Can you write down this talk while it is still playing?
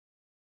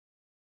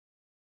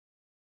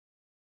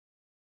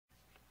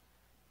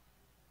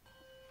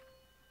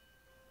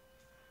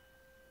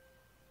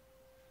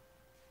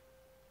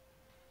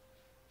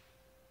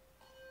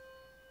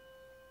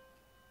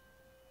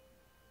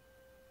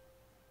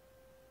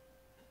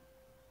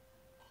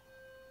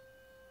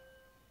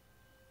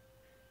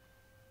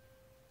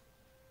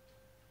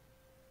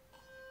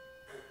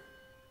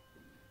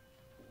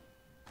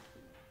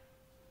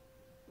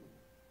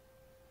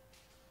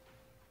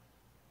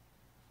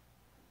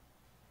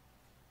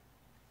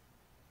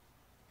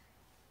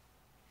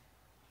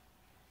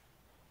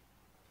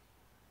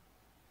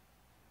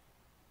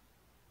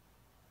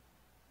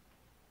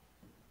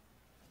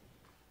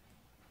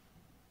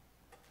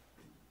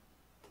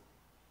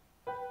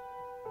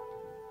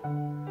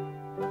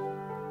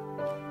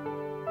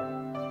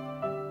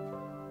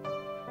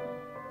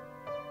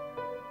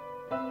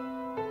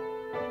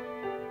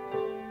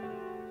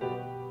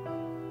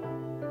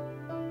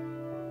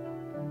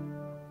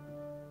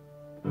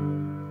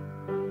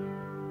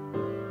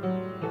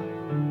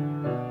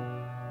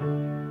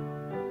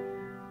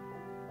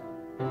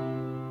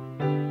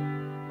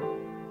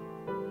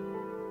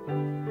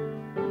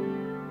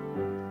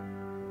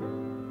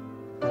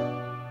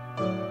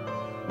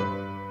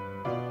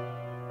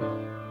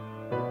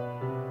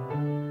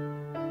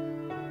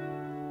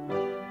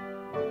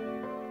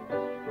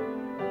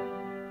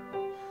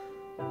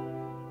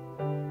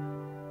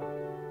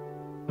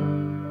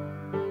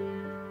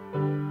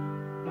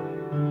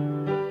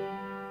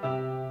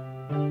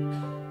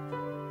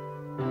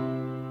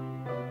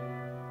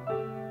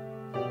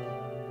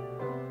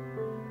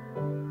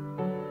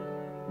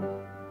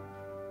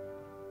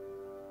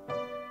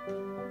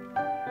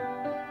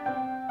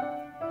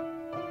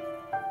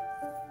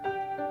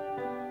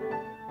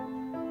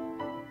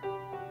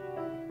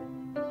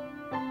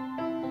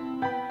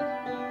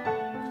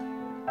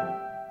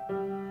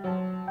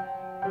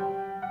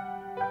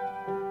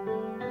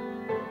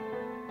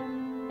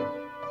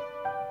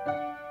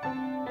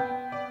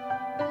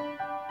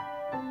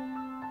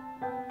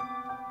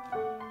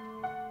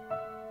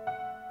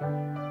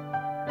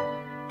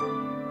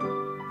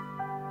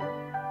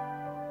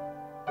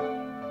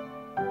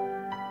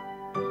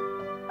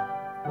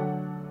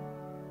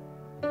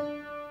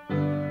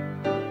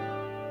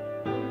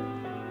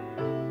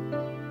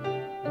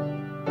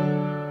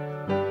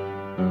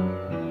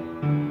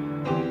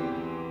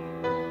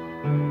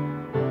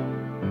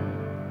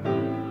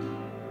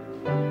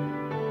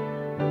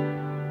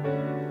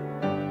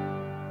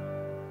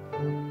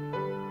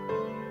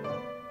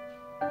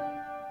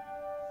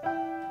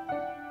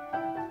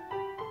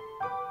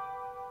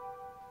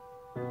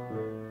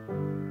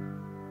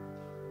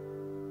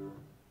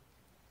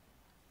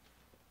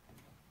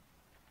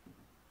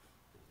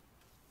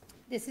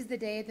This is the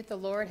day that the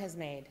Lord has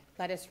made.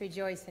 Let us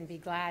rejoice and be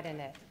glad in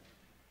it.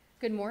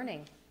 Good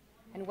morning,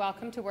 and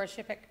welcome to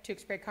worship at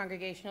Tewksbury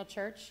Congregational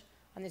Church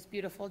on this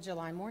beautiful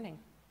July morning.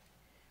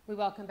 We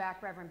welcome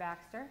back Reverend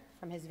Baxter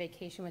from his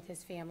vacation with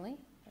his family.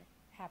 We're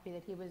happy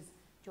that he was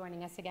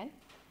joining us again.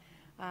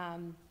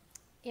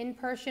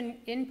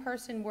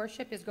 In-person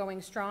worship is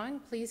going strong.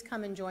 Please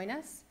come and join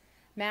us.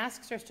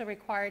 Masks are still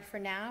required for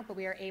now, but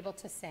we are able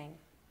to sing.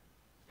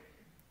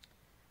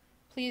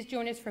 Please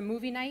join us for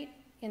movie night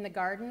in the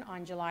garden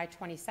on July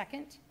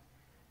 22nd.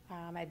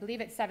 I believe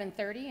at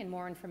 7:30, and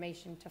more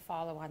information to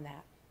follow on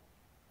that.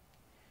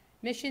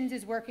 Missions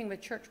is working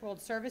with Church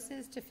World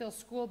Services to fill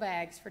school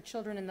bags for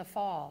children in the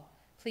fall.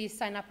 Please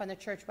sign up on the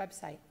church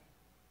website.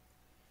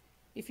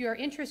 If you are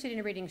interested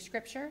in reading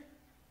scripture,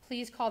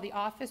 please call the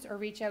office or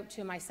reach out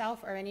to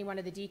myself or any one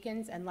of the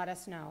deacons and let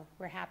us know.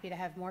 We're happy to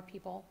have more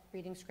people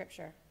reading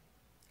scripture.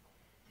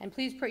 And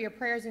please put your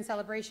prayers and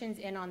celebrations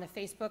in on the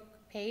Facebook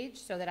page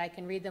so that I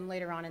can read them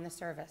later on in the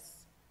service.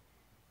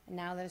 And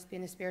now let us be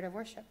in the spirit of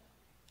worship.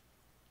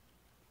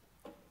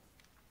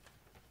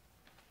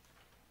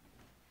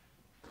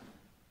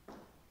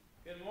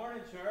 Good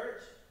morning,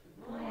 church.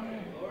 Good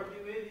morning. The Lord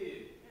be with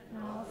you.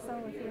 And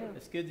also with you.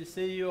 It's good to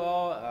see you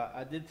all.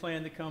 I did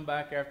plan to come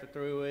back after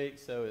 3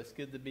 weeks, so it's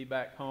good to be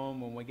back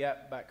home. When we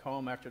got back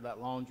home after that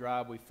long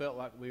drive, we felt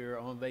like we were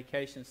on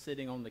vacation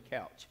sitting on the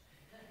couch.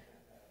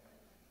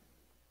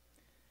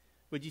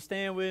 Would you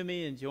stand with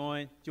me and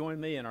join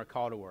me in our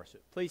call to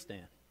worship? Please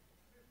stand.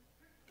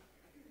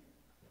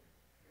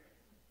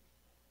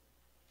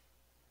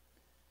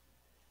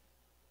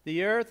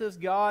 The earth is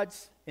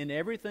God's and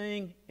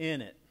everything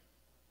in it.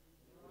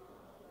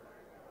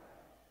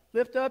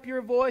 Lift up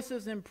your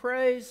voices in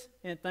praise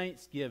and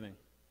thanksgiving.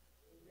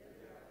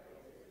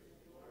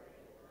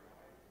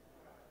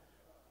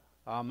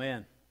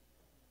 Amen.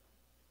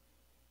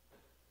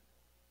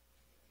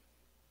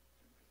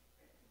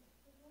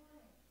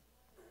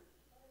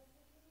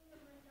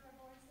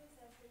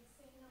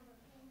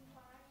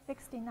 Psalm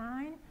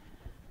 69,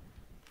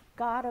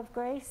 God of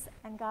grace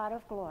and God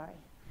of glory.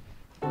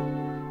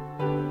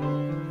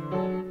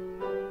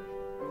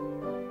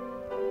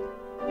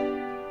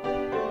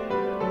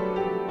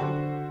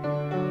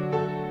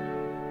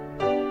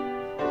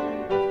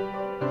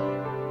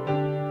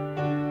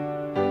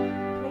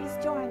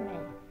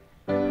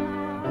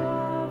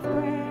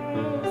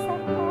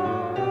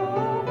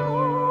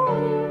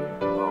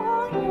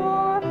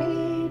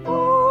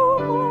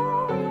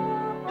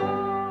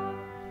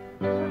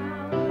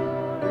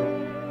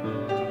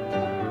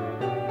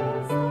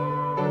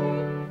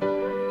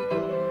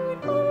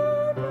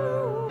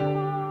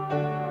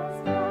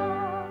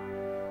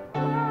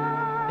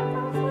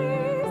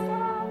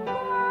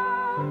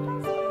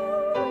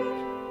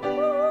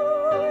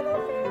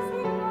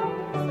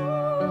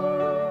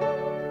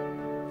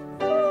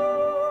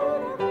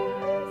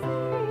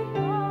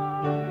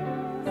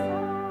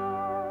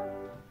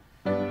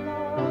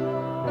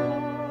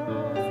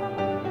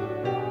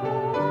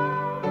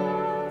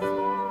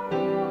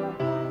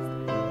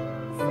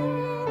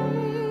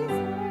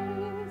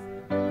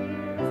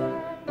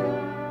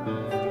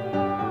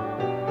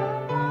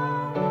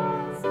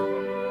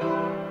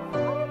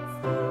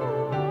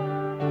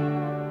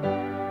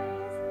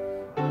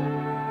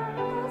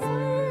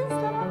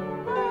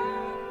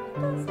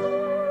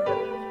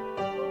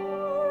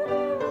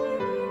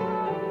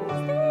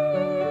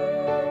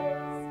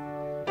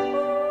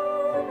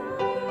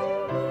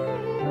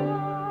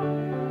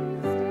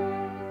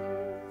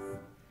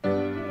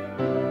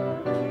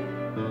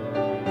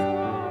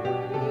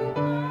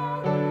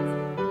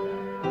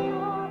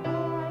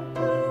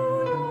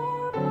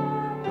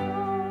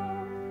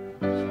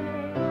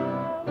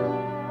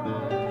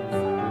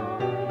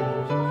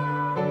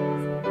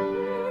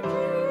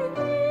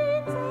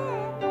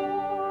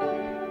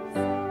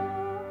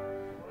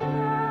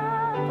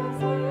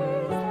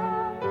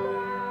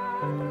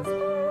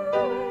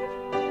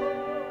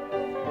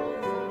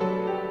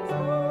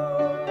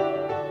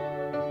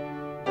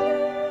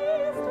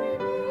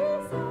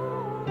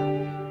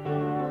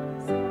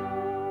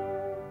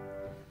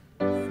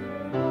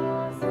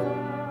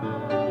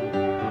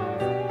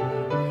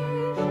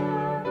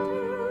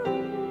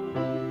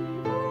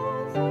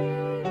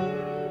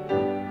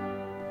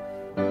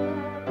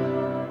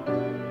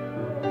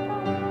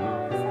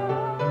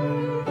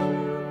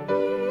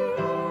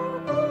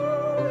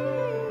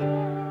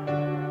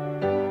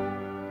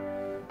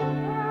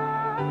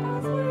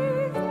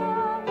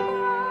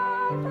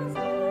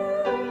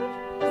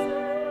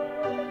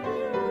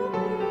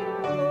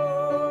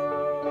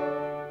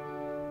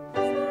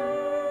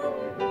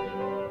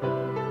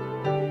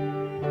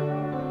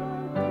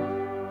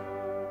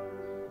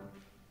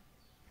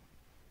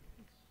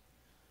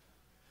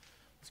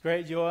 With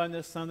great joy on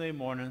this Sunday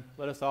morning,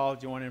 let us all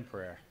join in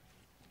prayer.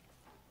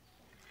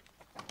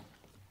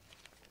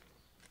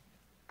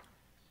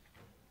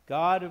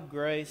 God of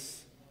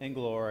grace and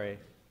glory,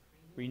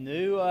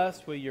 renew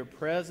us with your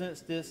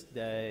presence this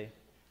day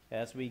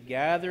as we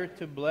gather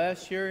to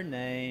bless your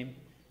name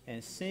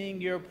and sing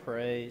your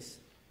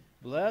praise.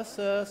 Bless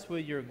us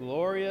with your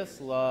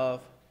glorious love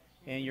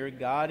and your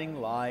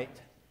guiding light.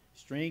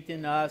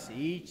 Strengthen us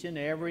each and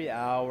every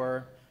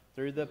hour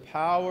through the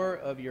power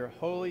of your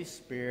Holy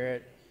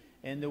Spirit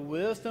and the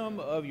wisdom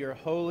of your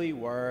holy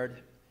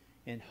word.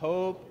 In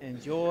hope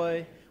and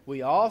joy,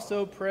 we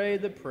also pray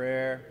the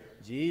prayer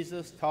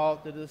Jesus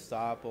taught the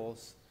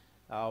disciples.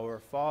 Our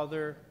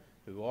Father,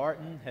 who art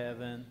in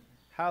heaven,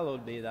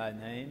 hallowed be thy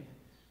name.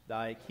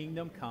 Thy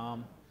kingdom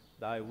come,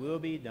 thy will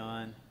be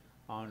done,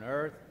 on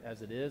earth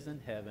as it is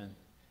in heaven.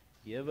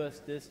 Give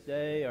us this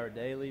day our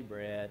daily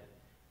bread,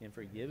 and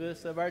forgive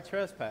us of our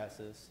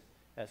trespasses,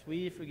 as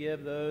we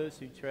forgive those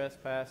who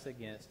trespass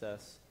against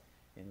us.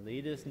 And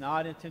lead us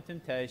not into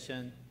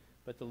temptation,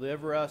 but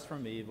deliver us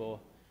from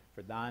evil.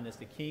 For thine is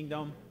the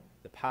kingdom,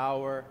 the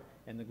power,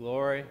 and the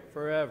glory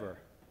forever.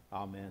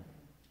 Amen.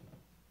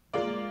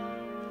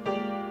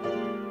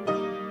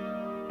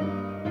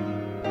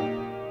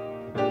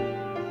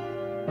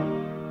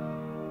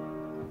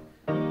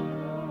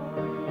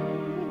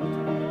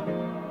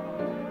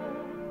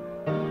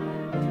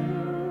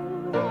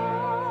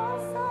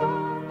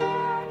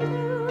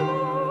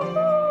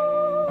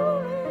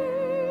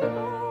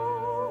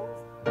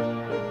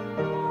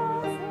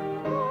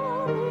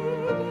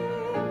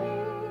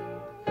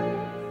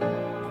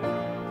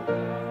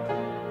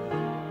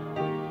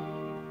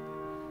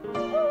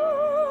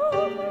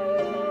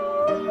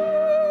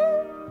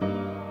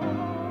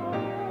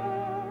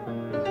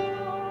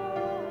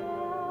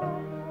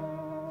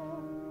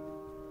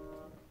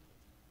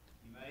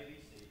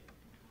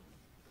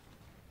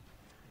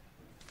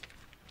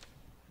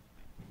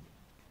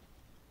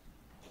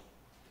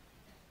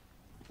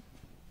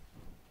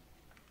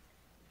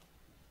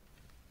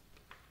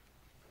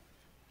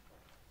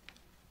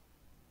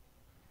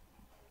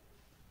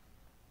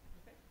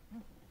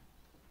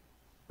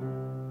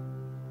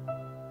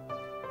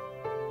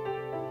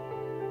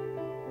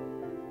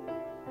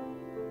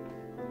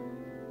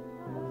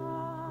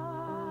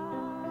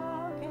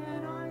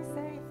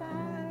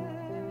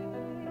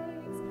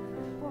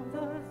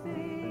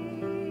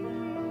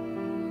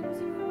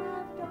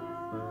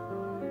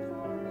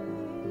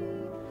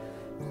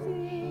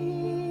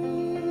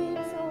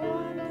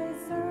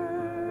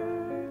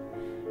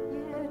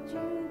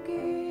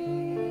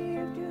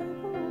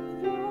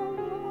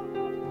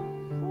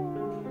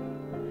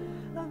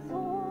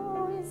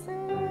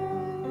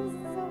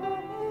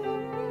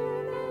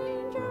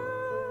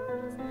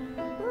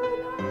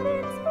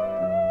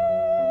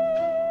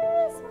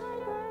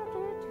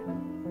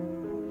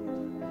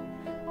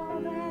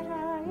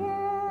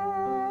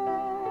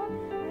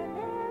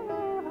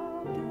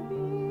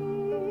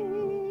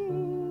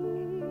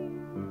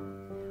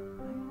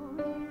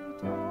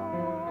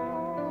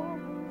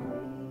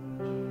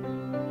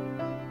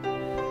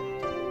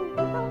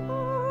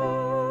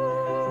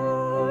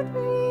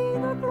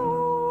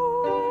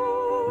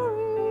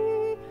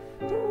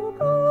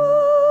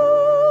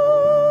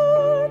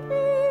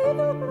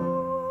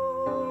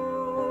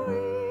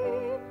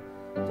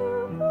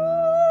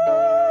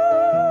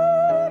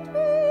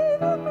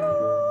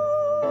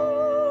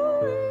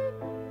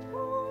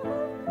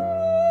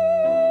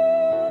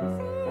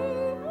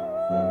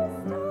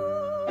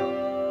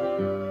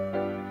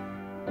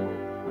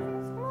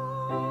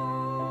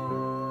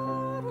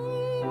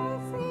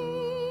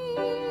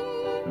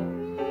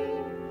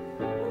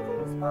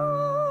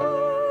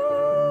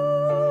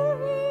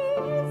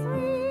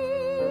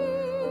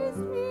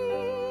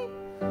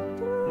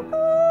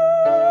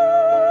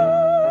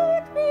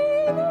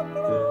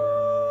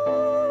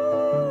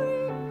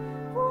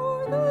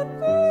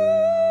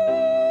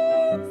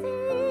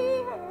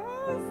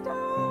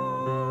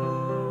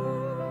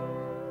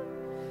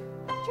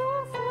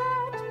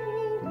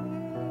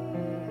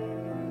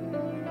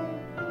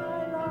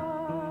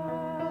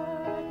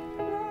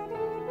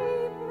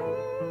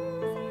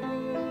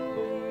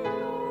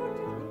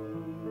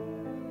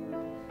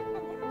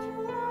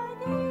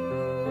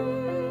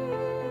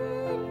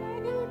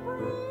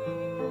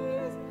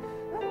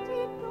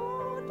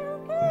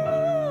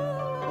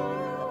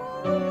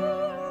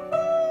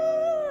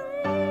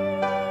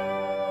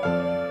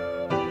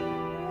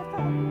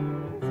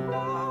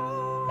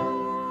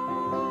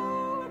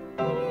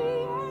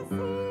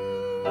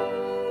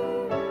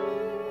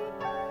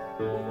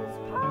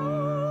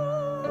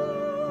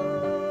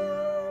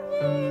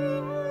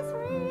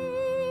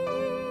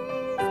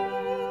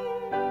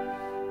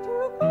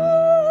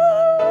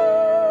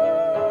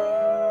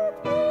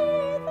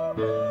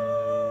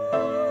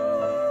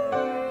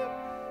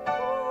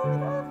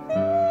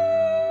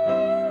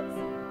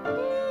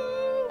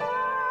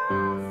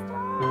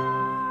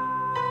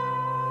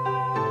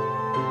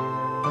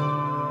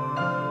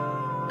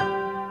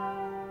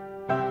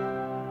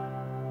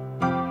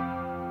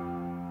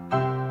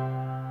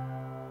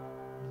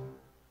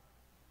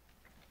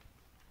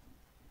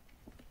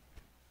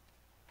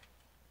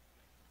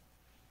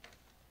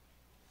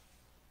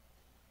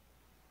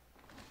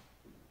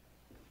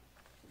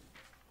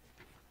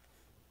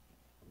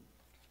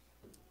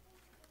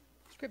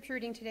 Scripture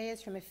reading today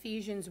is from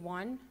Ephesians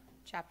 1,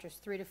 chapters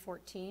 3 to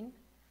 14.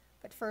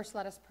 But first,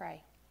 let us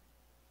pray.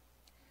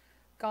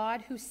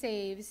 God who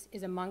saves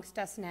is amongst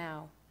us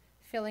now,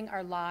 filling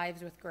our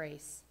lives with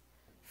grace,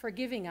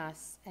 forgiving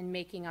us and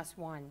making us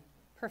one,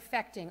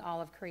 perfecting all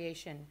of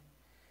creation,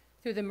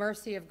 through the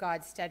mercy of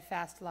God's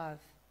steadfast love.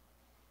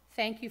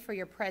 Thank you for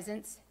your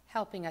presence,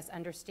 helping us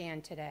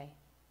understand today.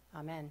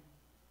 Amen.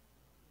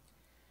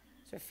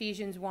 So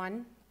Ephesians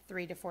 1,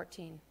 3 to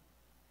 14.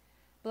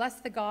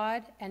 Bless the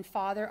God and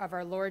Father of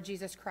our Lord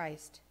Jesus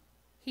Christ.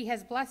 He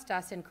has blessed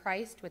us in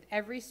Christ with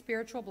every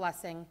spiritual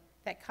blessing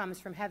that comes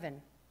from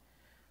heaven.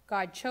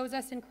 God chose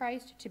us in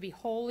Christ to be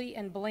holy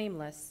and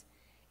blameless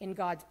in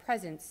God's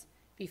presence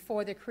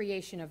before the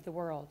creation of the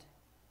world.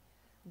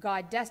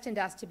 God destined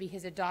us to be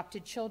his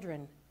adopted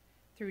children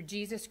through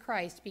Jesus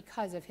Christ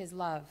because of his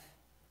love.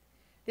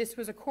 This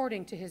was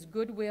according to his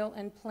good will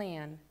and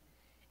plan,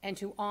 and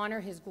to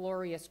honor his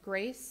glorious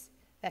grace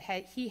that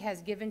he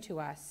has given to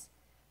us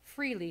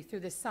freely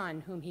through the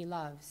Son whom he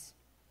loves.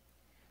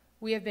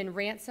 We have been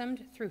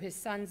ransomed through his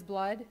Son's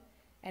blood,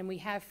 and we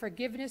have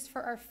forgiveness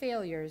for our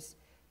failures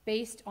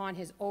based on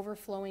his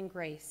overflowing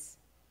grace,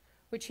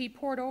 which he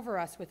poured over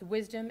us with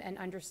wisdom and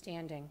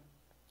understanding.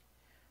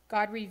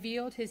 God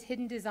revealed his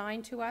hidden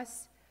design to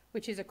us,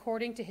 which is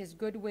according to his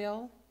good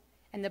will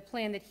and the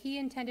plan that he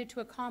intended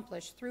to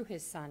accomplish through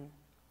his Son.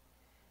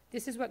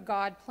 This is what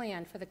God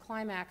planned for the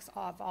climax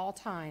of all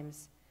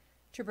times,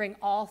 to bring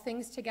all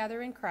things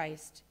together in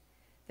Christ,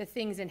 the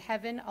things in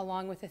heaven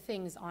along with the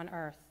things on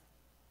earth.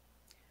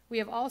 We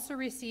have also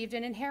received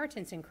an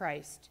inheritance in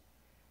Christ.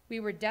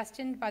 We were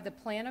destined by the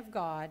plan of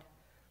God,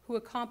 who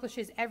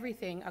accomplishes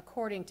everything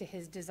according to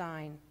his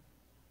design.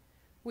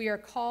 We are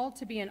called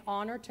to be an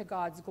honor to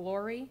God's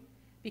glory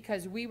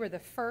because we were the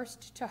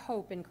first to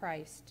hope in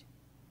Christ.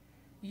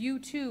 You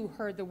too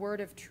heard the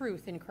word of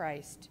truth in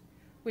Christ,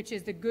 which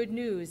is the good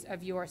news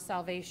of your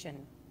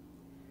salvation.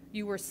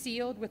 You were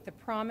sealed with the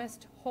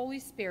promised Holy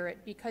Spirit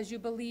because you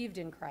believed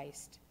in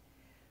Christ.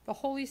 The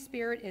Holy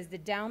Spirit is the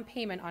down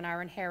payment on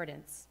our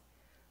inheritance,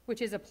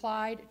 which is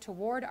applied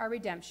toward our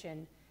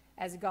redemption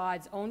as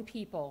God's own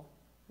people,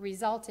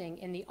 resulting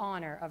in the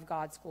honor of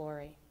God's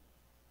glory.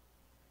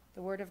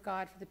 The word of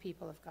God for the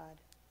people of God.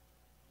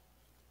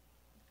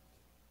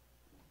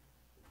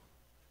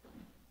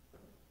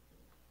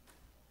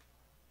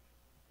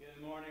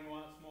 Good morning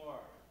once more.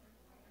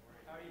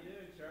 How are you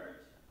doing, church?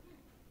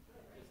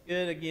 It's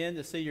good again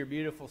to see your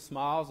beautiful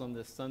smiles on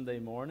this Sunday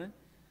morning.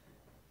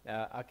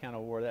 I kind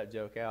of wore that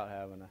joke out,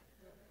 haven't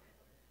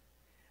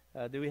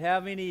I? Do we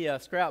have any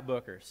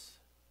scrapbookers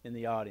in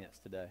the audience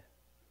today?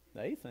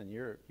 Nathan,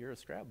 you're a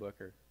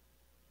scrapbooker.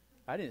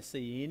 I didn't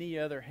see any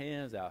other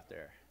hands out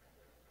there.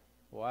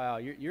 Wow,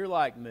 you're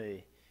like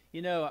me.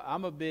 You know,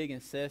 I'm a big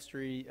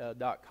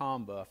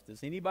Ancestry.com buff.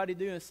 Does anybody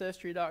do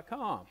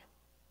Ancestry.com?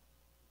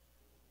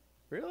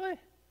 Really?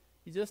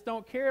 You just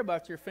don't care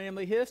about your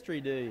family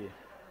history, do you?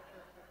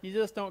 You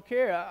just don't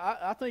care.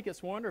 I think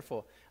it's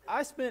wonderful.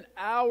 I spent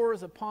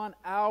hours upon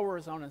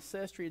hours on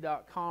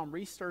Ancestry.com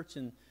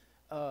researching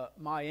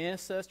my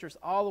ancestors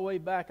all the way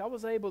back. I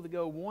was able to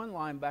go one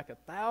line back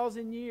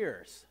 1,000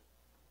 years.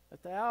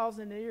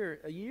 1,000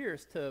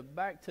 years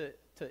back to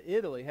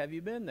Italy. Have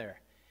you been there?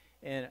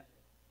 And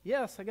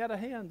yes, I got a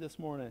hand this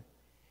morning.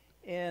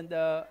 And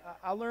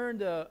I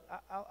learned a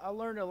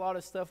lot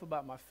of stuff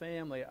about my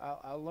family.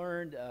 I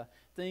learned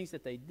things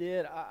that they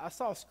did. I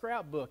saw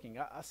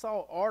scrapbooking. I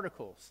saw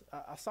articles.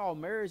 I saw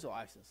marriage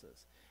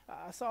licenses.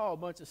 I saw a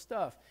bunch of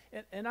stuff.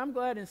 And I'm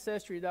glad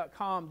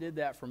Ancestry.com did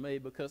that for me,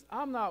 because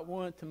I'm not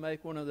one to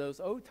make one of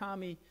those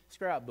old-timey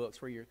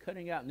scrapbooks where you're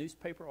cutting out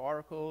newspaper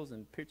articles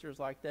and pictures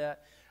like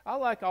that. I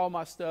like all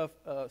my stuff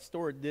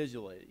stored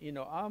digitally. You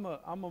know, I'm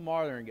a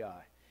modern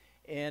guy.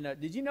 And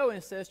did you know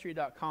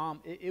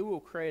Ancestry.com, it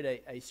will create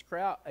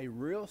a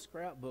real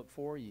scrapbook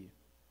for you,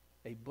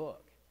 a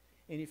book.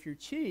 And if you're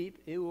cheap,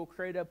 it will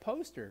create a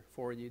poster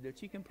for you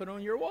that you can put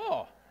on your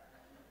wall.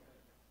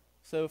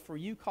 So for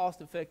you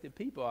cost-effective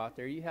people out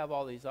there, you have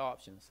all these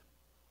options.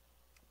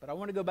 But I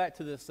want to go back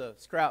to this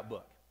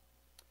scrapbook.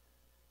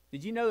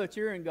 Did you know that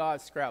you're in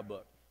God's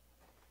scrapbook?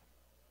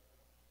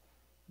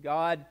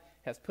 God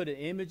has put an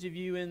image of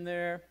you in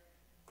there.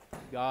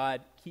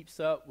 God keeps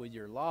up with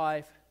your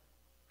life.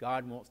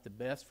 God wants the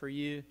best for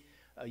you.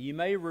 You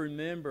may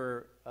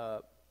remember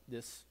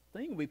this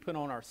thing we put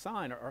on our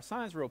sign. Our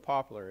sign's real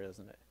popular,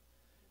 isn't it?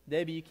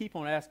 Debbie, you keep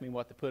on asking me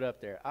what to put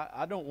up there.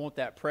 I don't want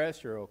that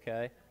pressure,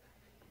 okay?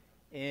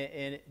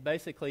 And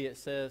basically it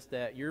says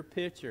that your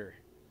picture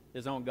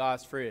is on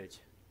God's fridge.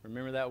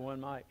 Remember that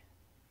one, Mike?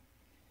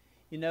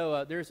 You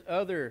know, there's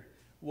other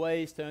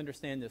ways to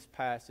understand this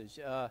passage.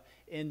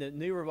 In the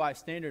New Revised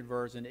Standard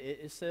Version,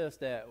 it says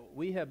that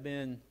we have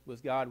been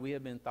with God, we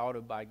have been thought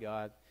of by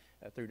God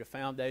through the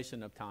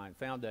foundation of time.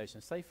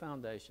 Foundation. Say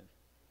foundation.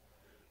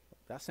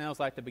 That sounds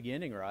like the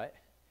beginning, right?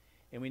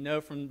 And we know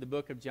from the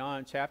book of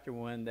John chapter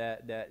 1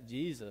 that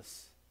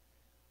Jesus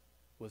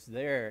was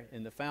there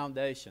in the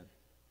foundation,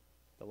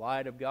 the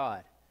light of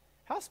God.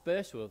 How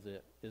special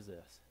is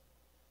this?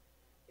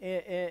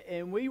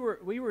 And we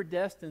were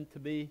destined to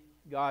be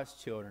God's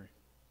children.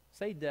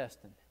 Say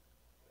destined.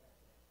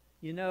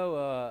 You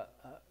know,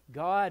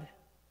 God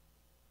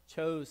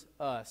chose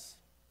us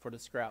for the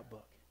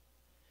scrapbook.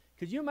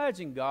 Could you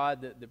imagine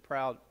God, the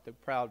proud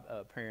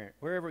parent,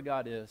 wherever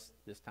God is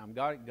this time?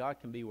 God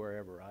can be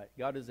wherever, right?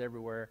 God is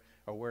everywhere,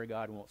 or where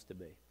God wants to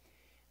be.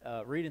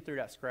 Reading through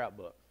that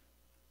scrapbook,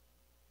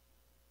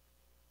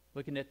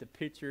 looking at the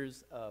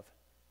pictures of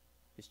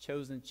his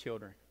chosen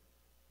children,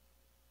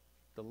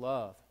 the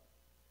love,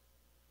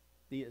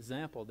 the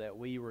example that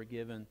we were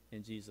given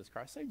in Jesus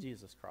Christ. Say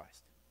Jesus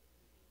Christ.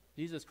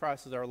 Jesus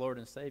Christ is our Lord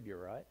and Savior,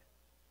 right?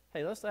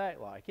 Hey, let's act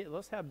like it.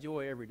 Let's have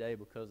joy every day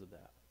because of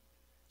that.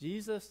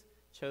 Jesus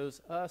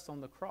chose us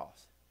on the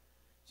cross.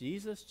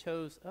 Jesus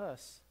chose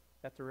us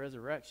at the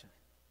resurrection.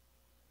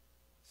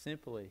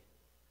 Simply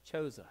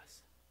chose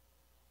us.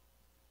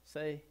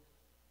 Say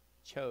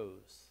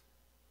chose.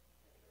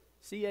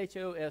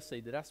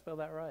 C-H-O-S-E. Did I spell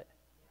that right?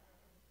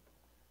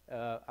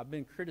 I've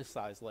been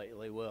criticized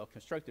lately, well,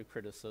 constructive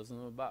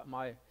criticism, about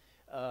my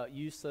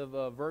use of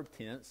verb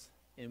tense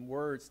in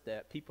words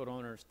that people don't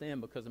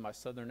understand because of my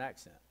southern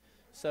accent.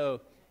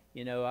 So,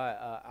 you know,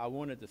 I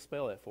wanted to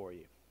spell it for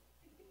you.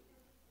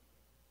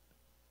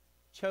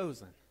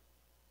 Chosen.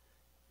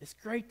 It's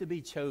great to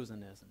be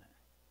chosen, isn't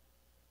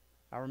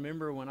it? I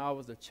remember when I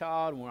was a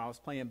child, when I was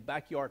playing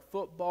backyard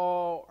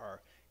football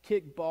or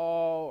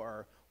kickball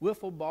or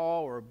wiffle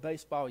ball or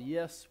baseball.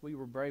 Yes, we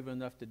were brave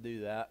enough to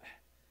do that.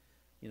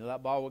 You know,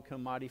 that ball would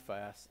come mighty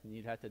fast, and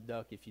you'd have to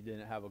duck if you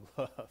didn't have a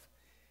glove.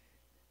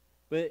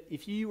 But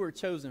if you were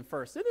chosen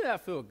first, didn't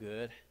that feel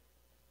good?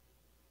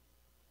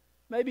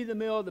 Maybe the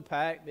middle of the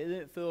pack, it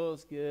didn't feel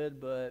as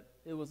good, but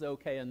it was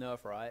okay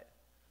enough, right?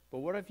 But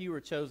what if you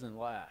were chosen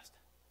last?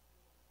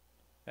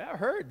 That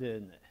hurt,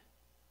 didn't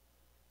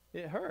it?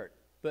 It hurt.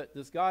 But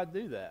does God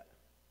do that?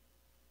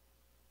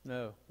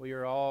 No. We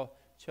are all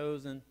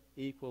chosen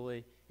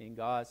equally in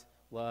God's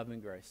love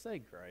and grace. Say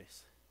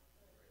grace.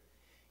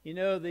 You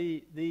know,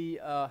 the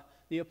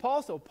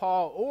Apostle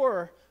Paul,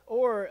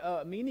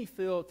 or many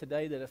feel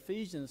today that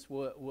Ephesians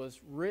was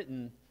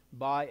written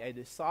by a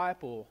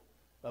disciple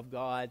of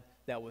God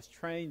that was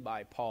trained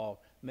by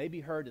Paul.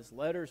 Maybe heard his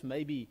letters,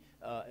 maybe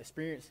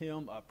experienced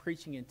him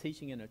preaching and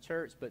teaching in a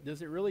church. But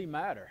does it really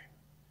matter?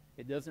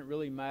 It doesn't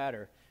really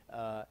matter.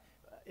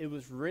 It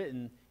was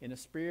written in a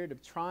spirit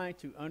of trying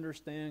to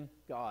understand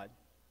God.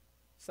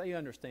 Say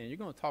understand. You're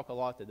going to talk a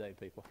lot today,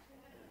 people.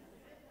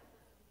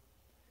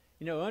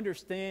 You know,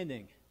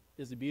 understanding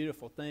is a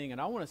beautiful thing. And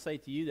I want to say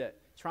to you that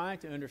trying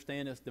to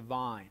understand is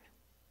divine.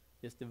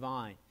 It's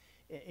divine.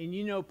 And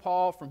you know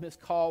Paul, from his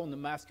call on the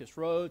Damascus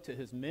Road to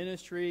his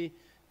ministry,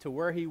 to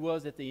where he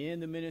was at the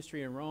end of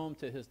ministry in Rome,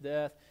 to his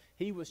death,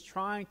 he was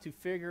trying to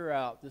figure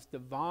out this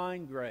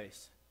divine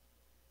grace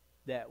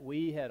that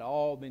we had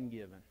all been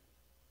given.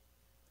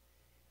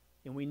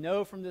 And we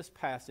know from this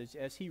passage,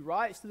 as he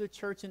writes to the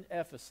church in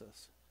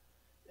Ephesus,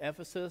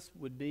 Ephesus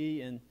would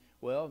be in,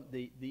 well,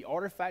 the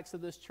artifacts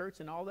of this church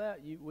and all that,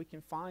 we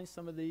can find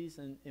some of these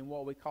in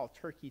what we call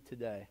Turkey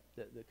today,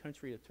 the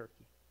country of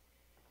Turkey.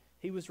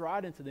 He was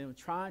writing to them,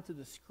 trying to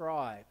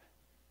describe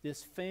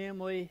this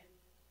family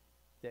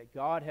that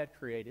God had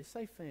created.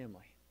 Say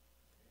family.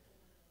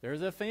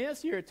 There's a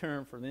fancier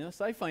term for them.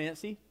 Say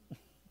fancy.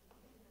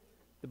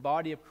 The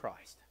body of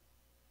Christ.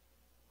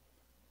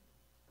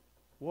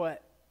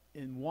 What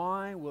and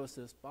why was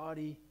this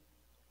body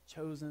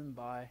chosen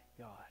by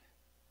God?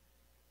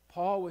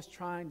 Paul was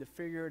trying to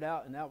figure it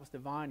out, and that was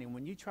divine. And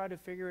when you try to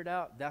figure it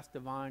out, that's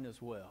divine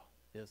as well,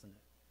 isn't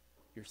it?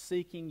 You're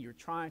seeking, you're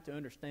trying to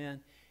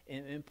understand.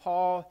 And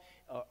Paul,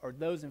 or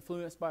those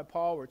influenced by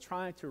Paul, were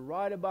trying to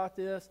write about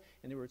this,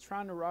 and they were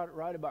trying to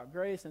write about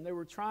grace, and they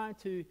were trying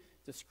to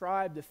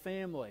describe the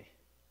family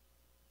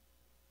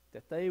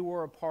that they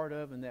were a part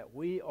of and that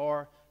we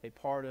are a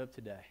part of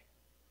today.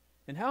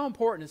 And how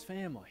important is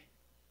family?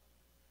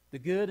 The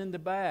good and the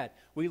bad.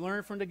 We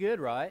learn from the good,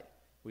 right?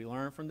 We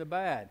learn from the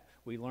bad.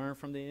 We learn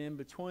from the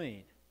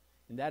in-between.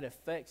 And that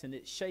affects and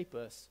it shapes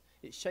us.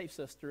 It shapes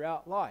us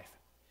throughout life.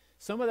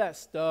 Some of that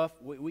stuff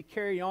we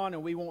carry on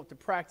and we want to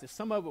practice.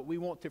 Some of it we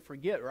want to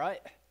forget, right?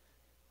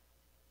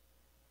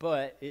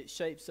 But it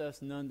shapes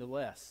us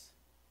nonetheless.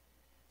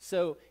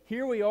 So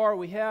here we are.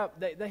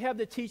 They have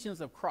the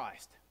teachings of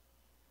Christ.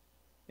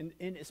 And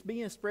it's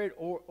being spread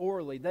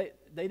orally. They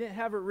didn't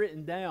have it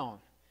written down.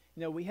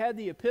 You know, we had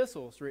the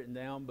epistles written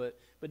down, but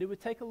it would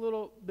take a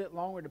little bit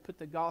longer to put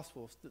the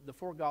Gospels, the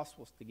four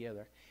Gospels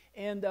together.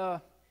 And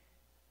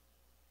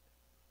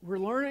we're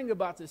learning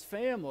about this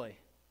family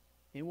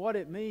and what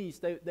it means.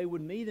 They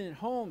would meet in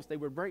homes. They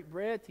would break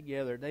bread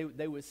together.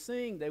 They would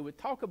sing. They would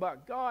talk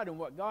about God and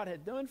what God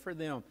had done for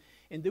them.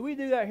 And do we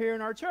do that here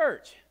in our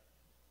church?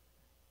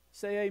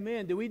 Say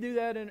amen. Do we do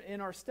that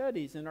in our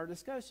studies, in our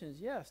discussions?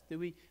 Yes. Do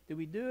we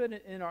do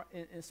it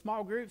in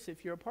small groups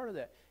if you're a part of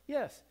that?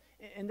 Yes.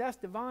 And that's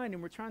divine,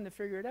 and we're trying to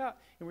figure it out.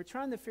 And we're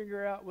trying to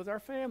figure it out with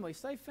our family.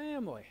 Say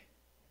family.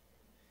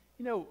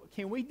 You know,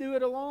 can we do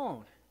it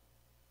alone?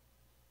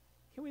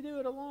 Can we do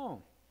it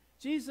alone?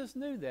 Jesus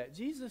knew that.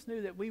 Jesus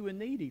knew that we would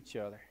need each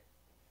other.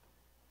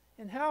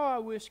 And how I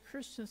wish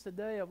Christians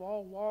today of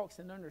all walks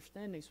and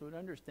understandings would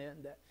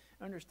understand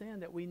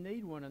that we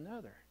need one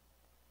another.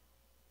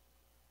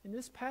 And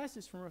this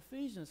passage from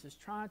Ephesians is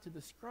trying to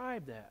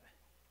describe that.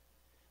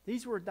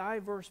 These were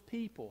diverse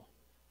people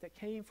that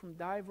came from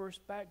diverse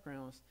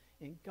backgrounds,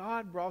 and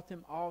God brought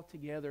them all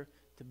together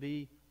to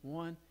be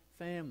one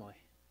family.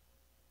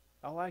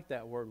 I like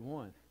that word,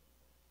 one.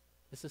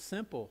 It's a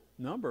simple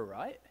number,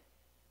 right?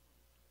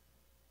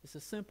 It's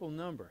a simple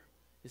number.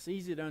 It's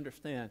easy to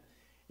understand,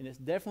 and it's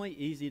definitely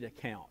easy to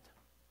count.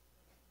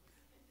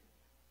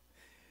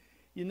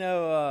 You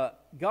know,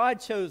 God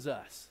chose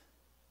us.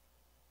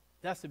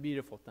 That's a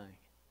beautiful thing.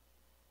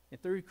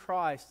 And through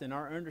Christ and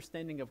our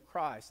understanding of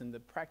Christ and the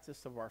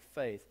practice of our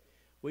faith,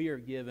 we are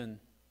given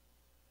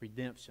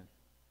redemption.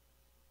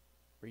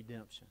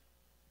 Redemption.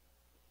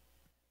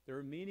 There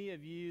are many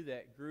of you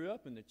that grew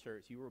up in the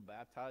church. You were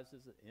baptized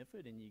as an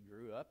infant and you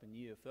grew up and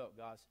you have felt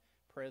God's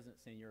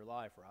presence in your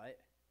life, right?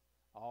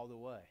 All the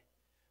way.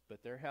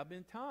 But there have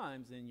been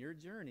times in your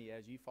journey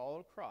as you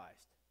followed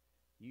Christ,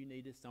 you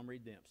needed some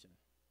redemption.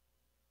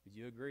 Would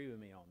you agree with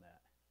me on that?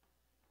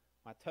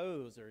 My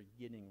toes are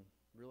getting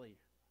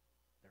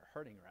they're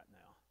hurting right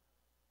now.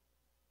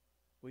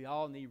 We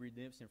all need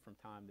redemption from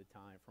time to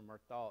time, from our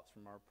thoughts,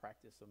 from our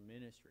practice of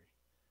ministry,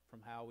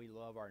 from how we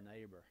love our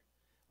neighbor.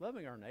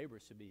 Loving our neighbor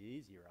should be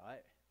easy,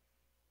 right?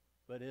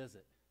 But is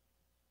it?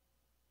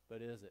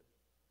 But is it?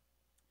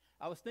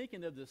 I was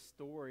thinking of this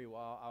story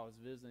while I was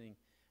visiting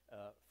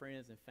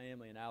friends and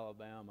family in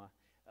Alabama.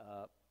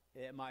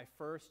 At my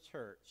first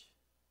church,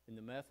 in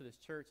the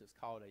Methodist church, it's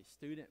called a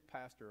student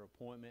pastor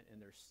appointment,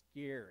 and they're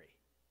scary.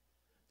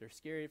 They're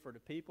scary for the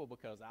people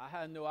because I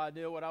had no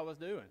idea what I was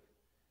doing.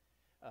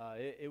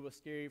 It was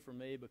scary for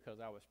me because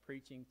I was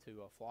preaching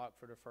to a flock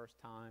for the first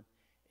time,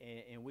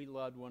 and we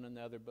loved one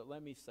another. But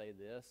let me say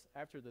this,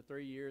 after the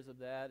 3 years of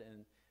that,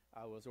 and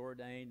I was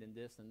ordained and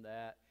this and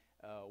that,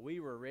 we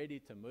were ready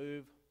to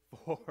move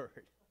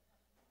forward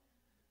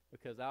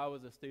because I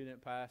was a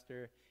student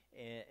pastor,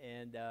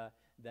 and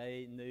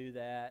they knew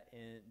that,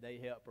 and they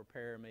helped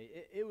prepare me.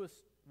 It was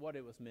what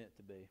it was meant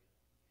to be.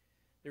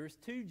 There was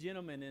two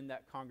gentlemen in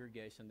that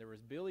congregation. There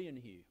was Billy and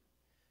Hugh.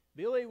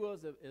 Billy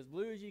was as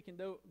blue as you can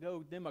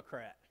go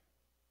Democrat.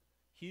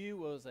 Hugh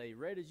was a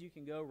red as you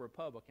can go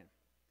Republican.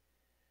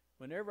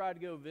 Whenever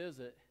I'd go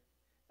visit,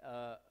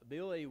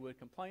 Billy would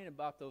complain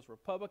about those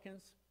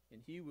Republicans,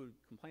 and Hugh would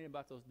complain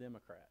about those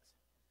Democrats.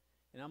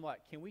 And I'm like,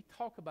 can we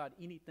talk about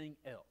anything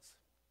else?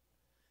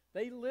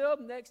 They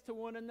lived next to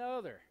one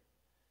another.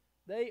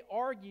 They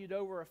argued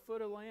over a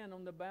foot of land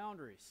on the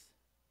boundaries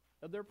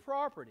of their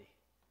property.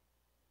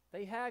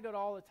 They haggled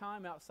all the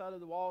time outside of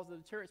the walls of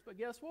the church. But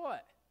guess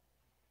what?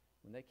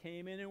 When they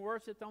came in and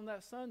worshiped on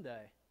that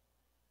Sunday,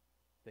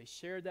 they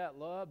shared that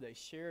love. They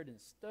shared in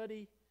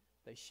study.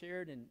 They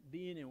shared in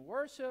being in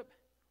worship.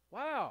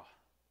 Wow,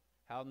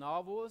 how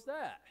novel is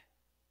that?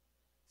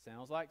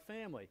 Sounds like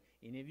family.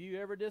 Any of you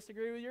ever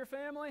disagree with your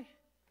family?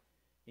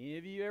 Any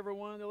of you ever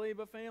wanted to leave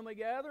a family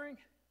gathering?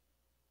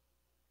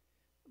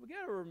 We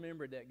got to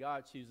remember that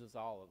God chooses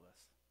all of us.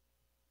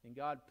 And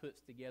God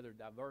puts together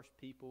diverse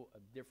people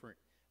of different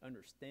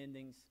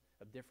understandings,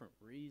 of different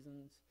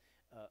reasons,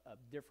 of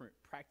different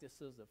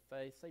practices of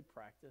faith. Say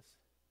practice.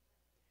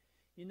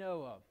 You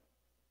know,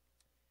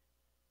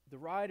 the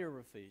writer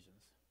of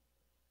Ephesians,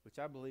 which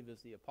I believe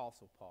is the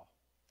Apostle Paul,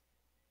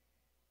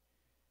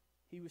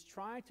 he was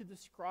trying to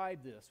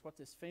describe this, what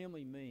this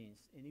family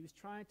means, and he was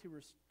trying to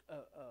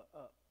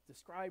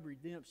describe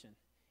redemption.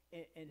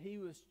 And he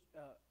was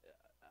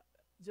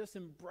just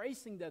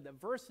embracing the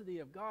diversity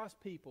of God's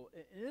people.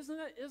 And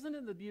isn't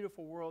it the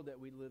beautiful world that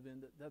we live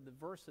in, the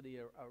diversity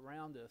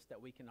around us,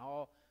 that we can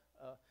all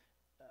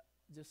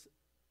just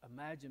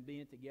imagine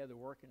being together,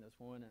 working as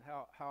one, and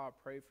how I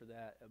pray for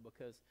that,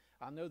 because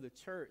I know the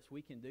church,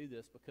 we can do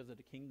this because of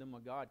the kingdom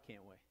of God,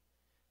 can't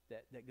we?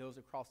 That goes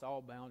across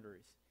all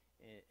boundaries.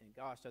 And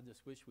gosh, I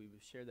just wish we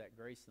would share that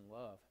grace and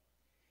love.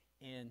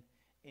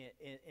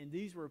 And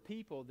these were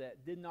people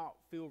that did not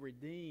feel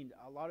redeemed.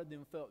 A lot of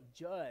them felt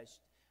judged.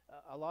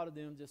 A lot of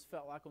them just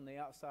felt like on the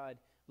outside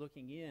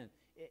looking in.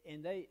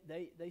 And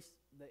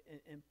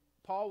and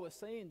Paul was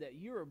saying that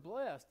you are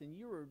blessed and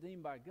you are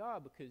redeemed by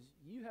God because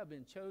you have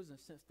been chosen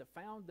since the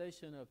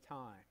foundation of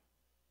time.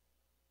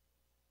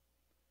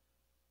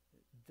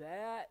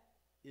 That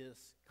is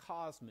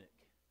cosmic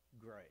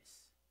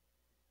grace.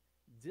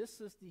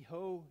 This is the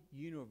whole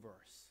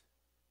universe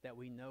that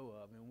we know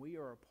of, and we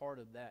are a part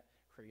of that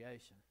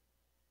creation.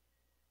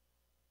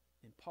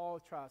 And Paul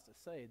tries to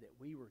say that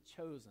we were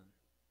chosen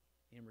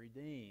and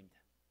redeemed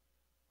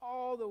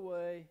all the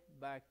way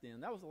back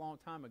then. That was a long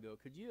time ago.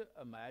 Could you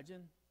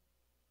imagine?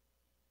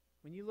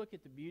 When you look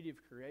at the beauty of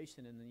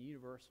creation and the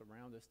universe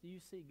around us, do you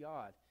see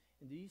God?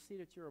 And do you see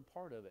that you're a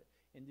part of it?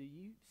 And do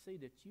you see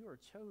that you are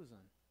chosen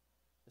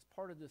as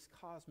part of this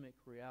cosmic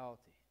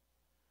reality?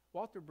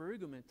 Walter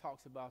Brueggemann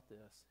talks about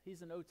this.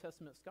 He's an Old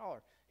Testament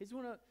scholar. He's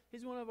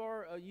one of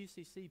our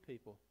UCC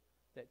people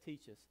that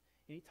teach us.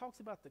 And he talks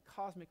about the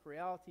cosmic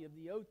reality of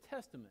the Old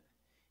Testament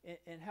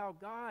and how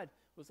God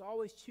was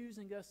always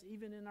choosing us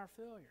even in our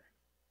failure.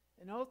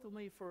 And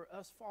ultimately, for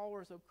us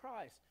followers of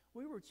Christ,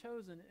 we were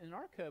chosen in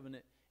our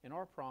covenant and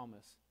our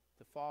promise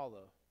to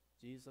follow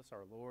Jesus,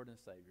 our Lord and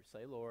Savior.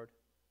 Say Lord.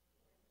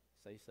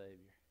 Say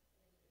Savior.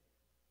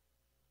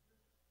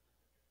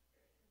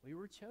 We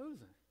were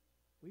chosen.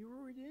 We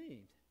were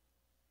redeemed.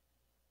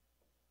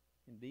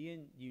 And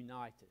being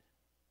united.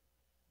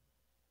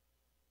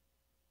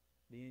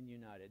 Being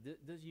united.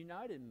 Does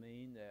united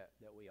mean that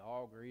we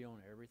all agree on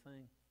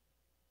everything?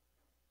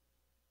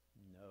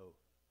 No.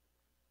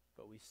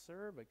 But we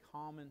serve a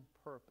common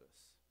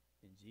purpose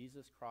in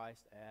Jesus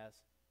Christ as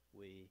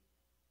we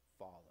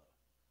follow.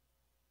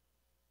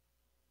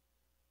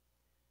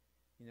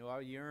 You know,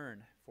 I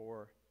yearn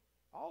for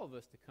all of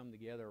us to come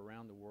together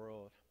around the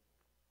world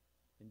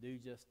and do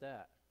just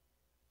that.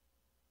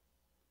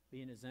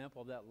 Be an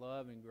example of that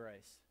love and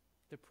grace.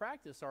 To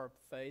practice our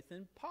faith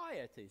in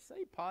piety.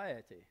 Say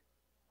piety.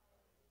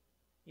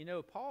 You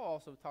know, Paul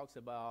also talks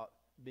about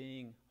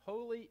being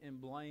holy and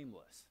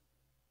blameless.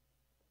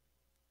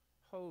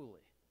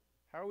 Holy.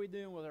 How are we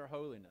doing with our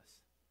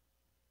holiness?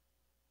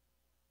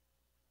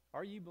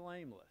 Are you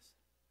blameless?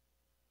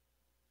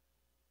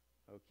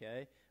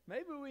 Okay.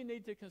 Maybe we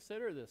need to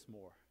consider this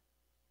more.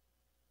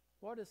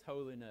 What is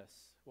holiness?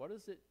 What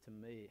is it to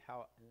me?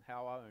 How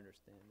I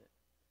understand it?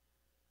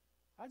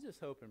 I just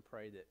hope and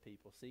pray that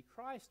people see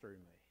Christ through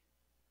me.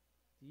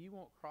 Do you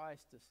want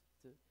Christ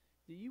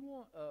do you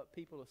want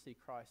people to see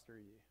Christ through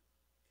you?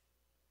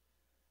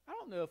 I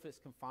don't know if it's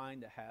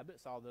confined to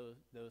habits, although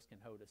those can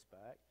hold us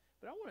back.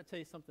 But I want to tell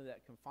you something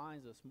that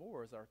confines us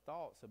more is our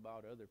thoughts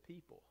about other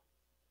people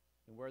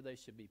and where they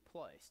should be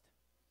placed.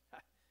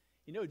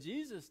 You know,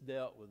 Jesus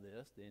dealt with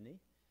this, didn't he?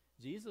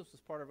 Jesus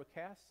was part of a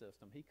caste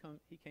system.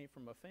 He came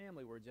from a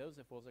family where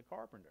Joseph was a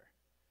carpenter.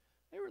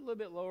 They were a little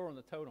bit lower on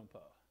the totem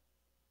pole.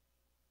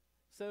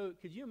 So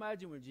could you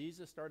imagine when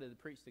Jesus started to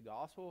preach the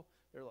gospel,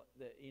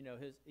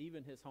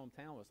 even his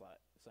hometown was like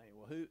saying,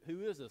 well,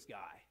 who is this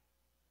guy?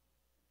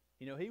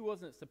 You know, he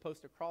wasn't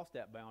supposed to cross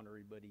that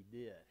boundary, but he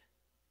did.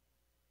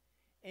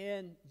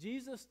 And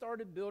Jesus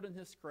started building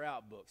his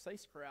scrapbook. Say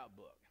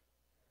scrapbook.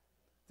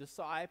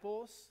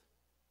 Disciples,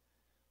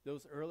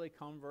 those early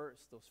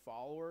converts, those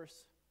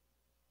followers,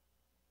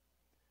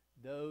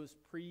 those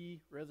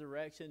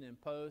pre-resurrection and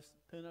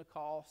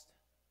post-Pentecost.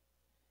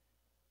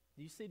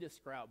 Do you see this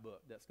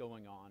scrapbook that's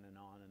going on and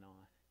on and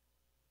on?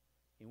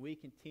 And we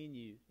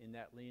continue in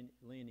that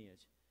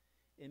lineage.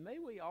 And may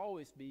we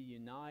always be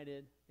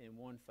united in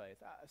one faith.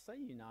 I say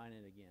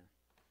united again.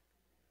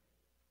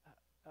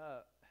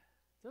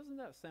 Doesn't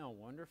that sound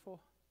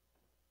wonderful?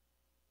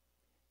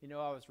 You know,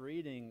 I was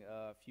reading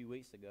a few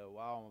weeks ago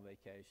while on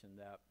vacation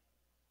that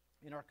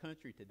in our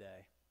country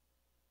today,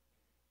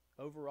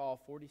 overall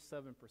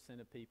 47%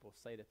 of people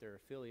say that they're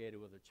affiliated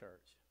with a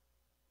church.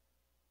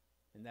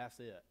 And that's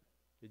it.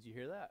 Did you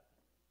hear that?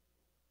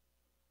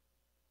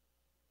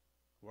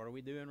 What are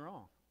we doing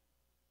wrong?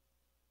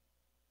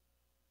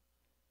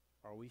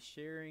 Are we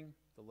sharing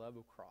the love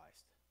of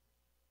Christ?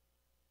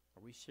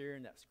 Are we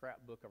sharing that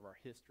scrapbook of our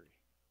history?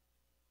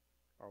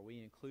 Are we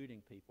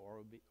including people?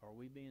 Are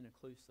we being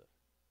inclusive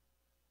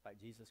like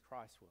Jesus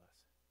Christ was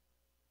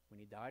when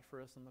he died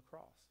for us on the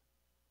cross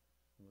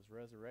and was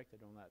resurrected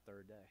on that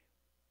third day?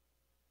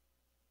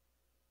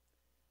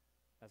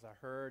 As I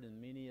heard in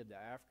many of the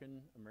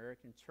African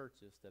American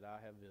churches that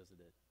I have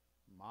visited,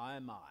 my.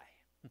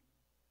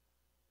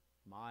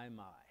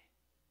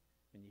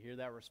 When you hear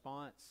that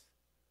response,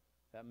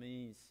 that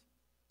means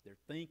they're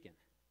thinking.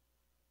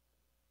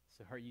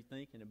 So are you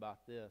thinking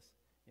about this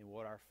and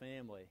what our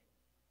family,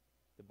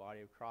 the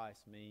body of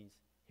Christ, means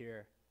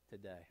here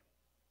today?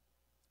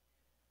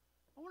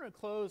 I want to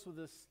close with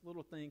this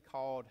little thing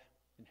called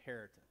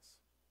inheritance.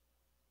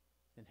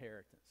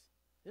 Inheritance.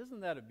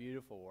 Isn't that a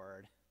beautiful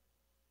word?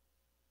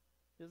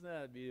 Isn't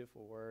that a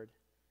beautiful word?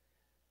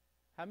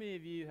 How many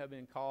of you have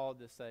been called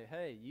to say,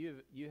 hey,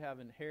 you have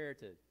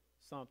inherited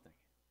something?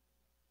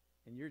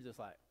 And you're just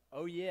like,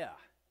 oh yeah.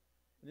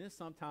 And then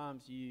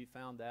sometimes you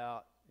found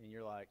out and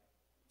you're like,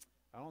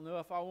 I don't know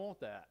if I want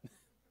that.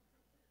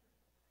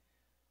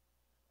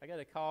 I got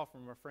a call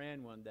from a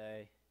friend one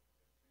day,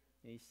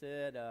 and he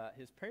said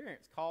his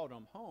parents called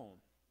him home.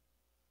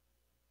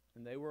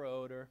 And they were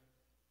older.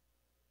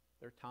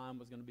 Their time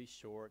was going to be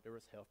short. There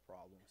was health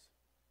problems.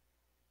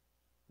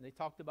 And they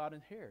talked about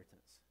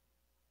inheritance.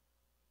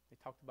 They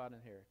talked about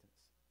inheritance.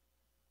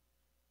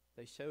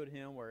 They showed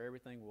him where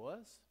everything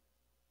was.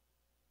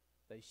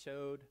 They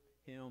showed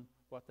him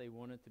what they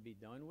wanted to be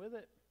done with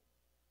it.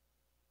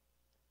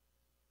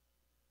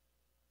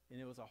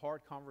 And it was a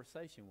hard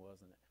conversation,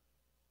 wasn't it?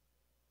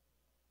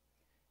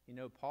 You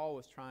know, Paul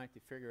was trying to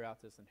figure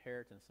out this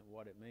inheritance and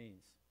what it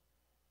means.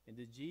 And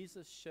did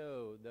Jesus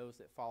show those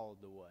that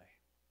followed the way?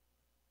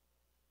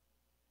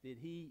 Did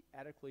he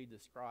adequately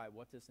describe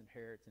what this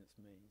inheritance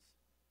means?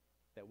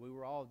 That we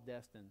were all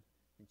destined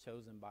and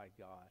chosen by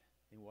God,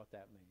 and what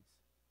that means.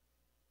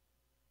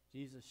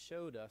 Jesus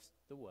showed us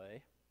the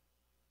way.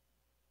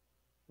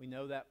 We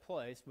know that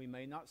place. We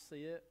may not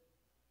see it,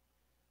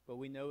 but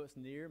we know it's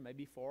near,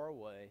 maybe far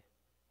away.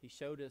 He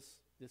showed us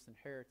this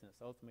inheritance,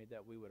 ultimately,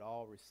 that we would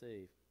all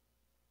receive.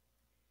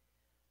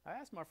 I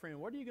asked my friend,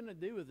 what are you going to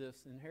do with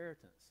this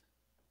inheritance?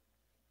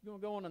 You going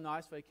to go on a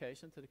nice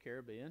vacation to the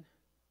Caribbean?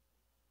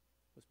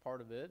 Was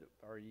part of it?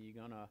 Or are you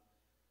going to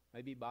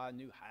maybe buy a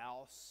new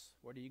house?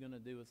 What are you going to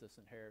do with this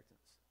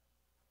inheritance?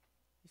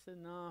 He said,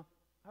 no,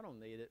 I don't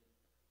need it.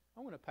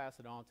 I'm going to pass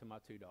it on to my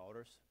 2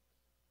 daughters.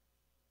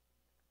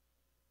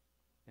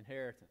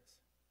 Inheritance.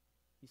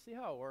 You see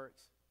how it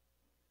works?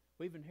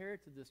 We've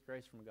inherited this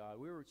grace from God.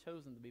 We were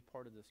chosen to be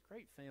part of this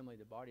great family,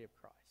 the body of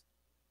Christ.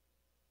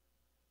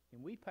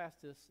 And we pass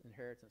this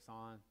inheritance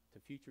on to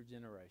future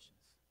generations.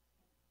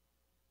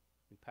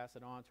 We pass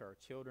it on to our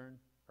children,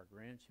 our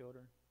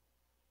grandchildren,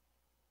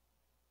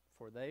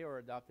 for they are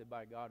adopted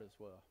by God as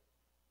well.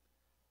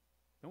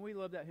 Don't we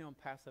love that hymn,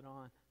 Pass It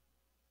On?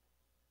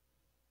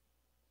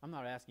 I'm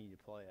not asking you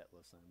to play it,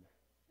 listen.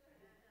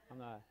 I'm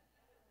not.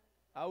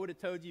 I would have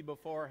told you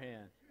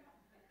beforehand.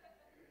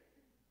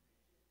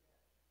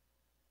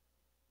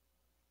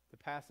 To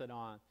pass it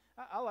on.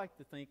 I like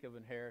to think of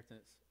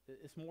inheritance.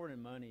 It's more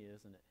than money,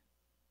 isn't it?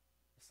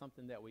 It's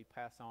something that we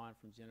pass on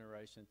from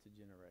generation to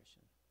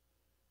generation.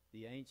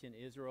 The ancient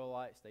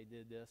Israelites, they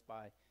did this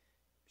by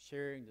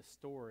sharing the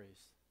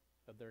stories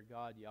of their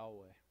God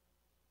Yahweh.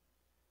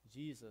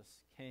 Jesus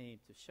came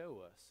to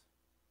show us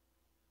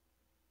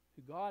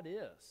who God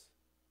is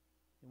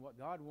and what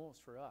God wants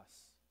for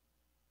us,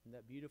 and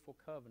that beautiful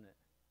covenant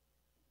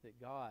that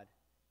God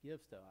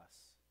gives to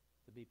us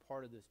to be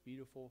part of this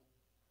beautiful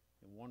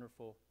and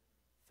wonderful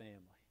family.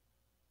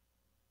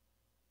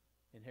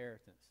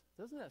 Inheritance.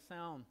 Doesn't that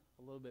sound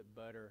a little bit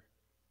better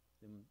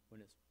than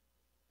when it's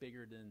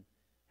bigger than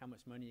how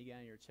much money you got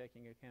in your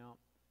checking account?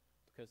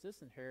 Because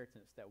this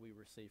inheritance that we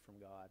receive from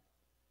God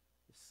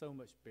is so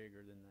much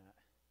bigger than that.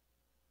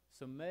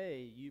 So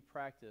may you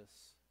practice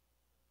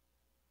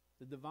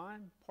the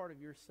divine part of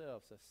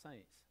yourselves as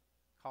saints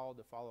called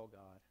to follow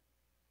God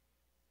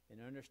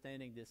in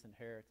understanding this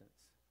inheritance.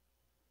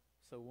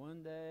 So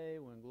one day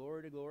when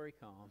glory to glory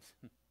comes,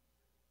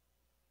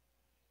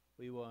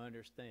 we will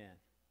understand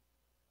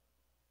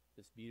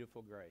this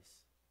beautiful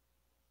grace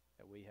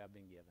that we have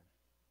been given.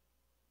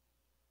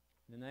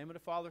 In the name of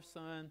the Father,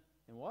 Son,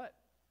 and what?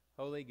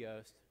 Holy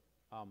Ghost.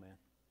 Amen.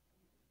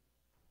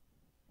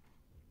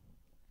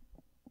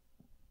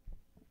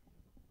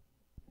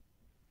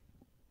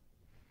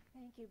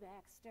 Thank you,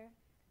 Baxter.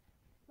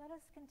 Let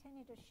us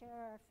continue to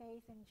share our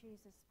faith in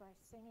Jesus by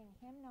singing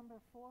hymn number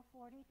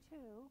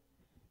 442,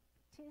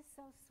 "'Tis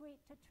So Sweet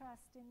to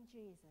Trust in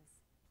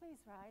Jesus." Please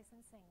rise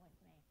and sing with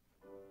me.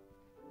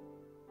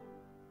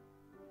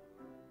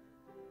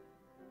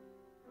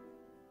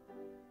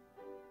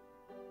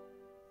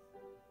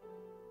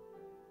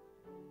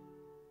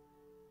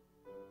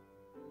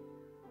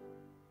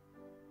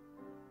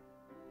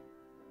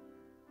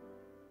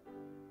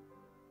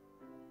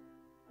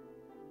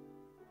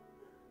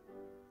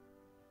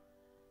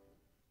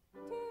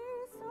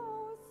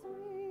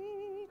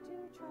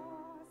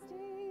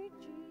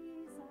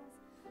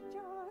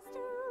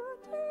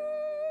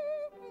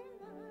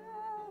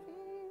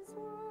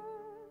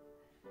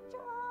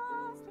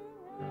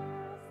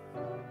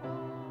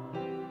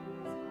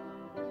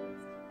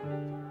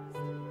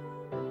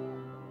 Just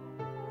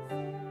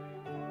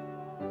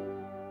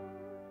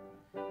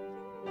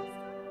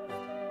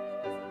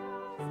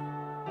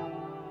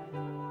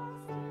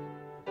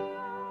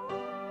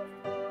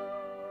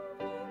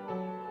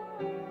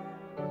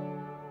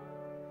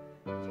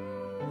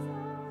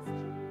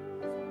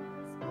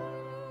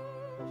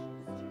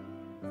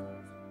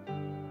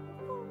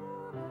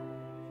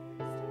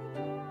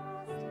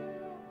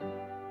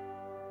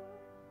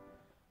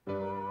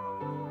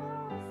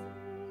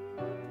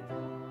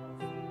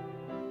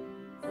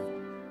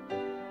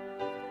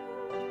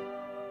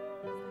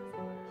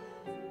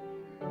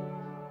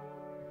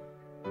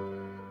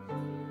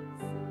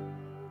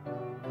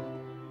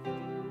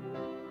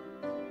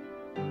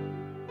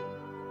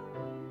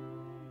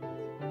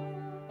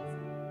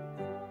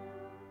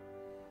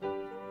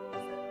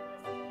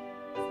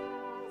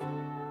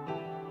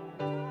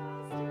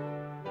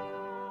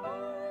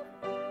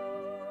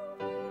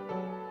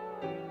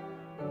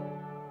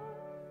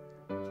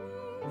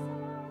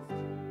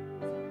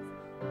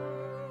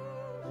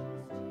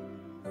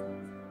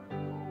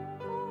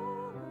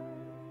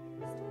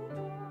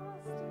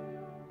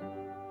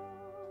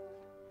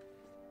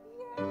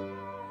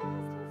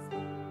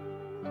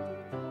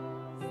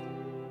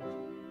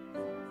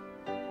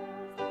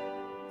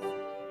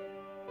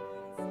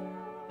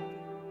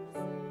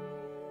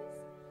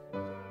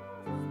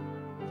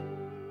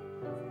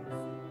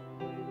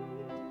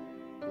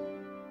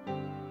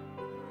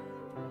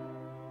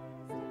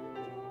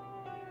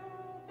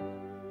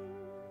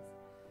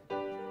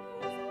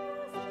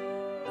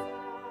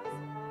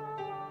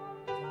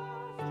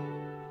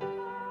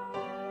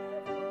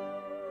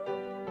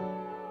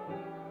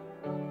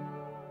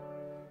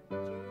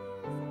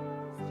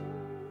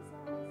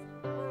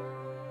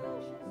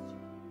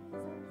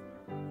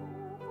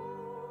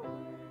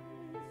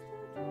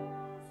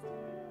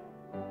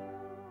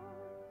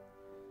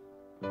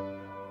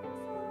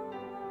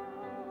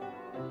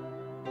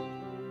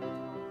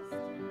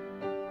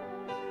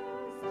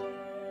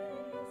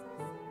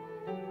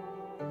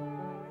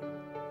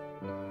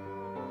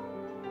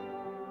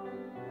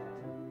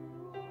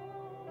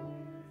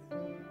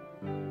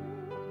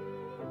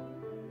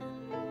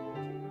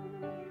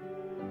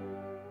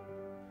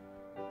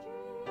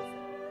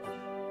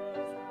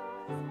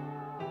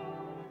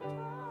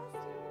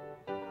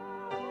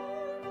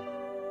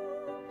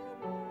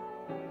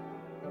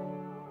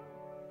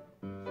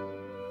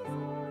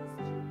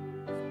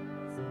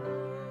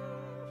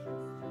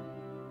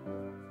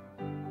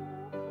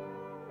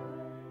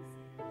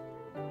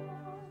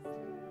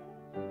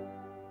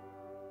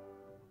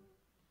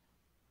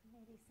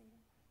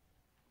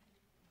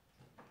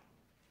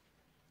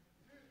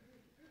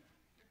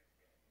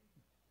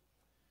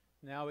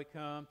Now we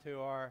come to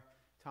our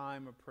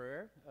time of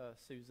prayer.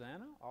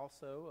 Susanna,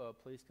 also,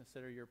 please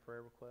consider your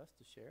prayer request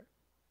to share.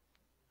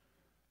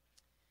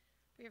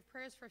 We have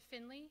prayers for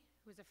Finley,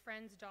 who is a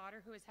friend's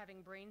daughter who is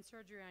having brain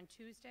surgery on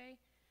Tuesday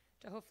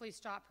to hopefully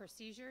stop her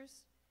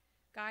seizures.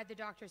 Guide the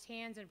doctor's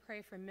hands and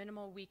pray for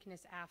minimal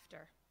weakness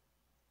after.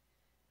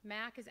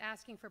 Mac is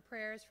asking for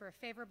prayers for a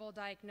favorable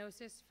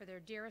diagnosis for their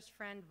dearest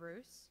friend,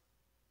 Bruce.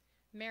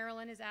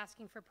 Marilyn is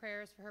asking for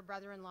prayers for her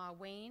brother-in-law,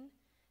 Wayne.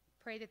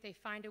 Pray that they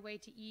find a way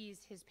to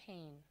ease his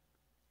pain.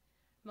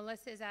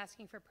 Melissa is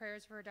asking for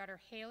prayers for her daughter,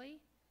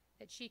 Haley,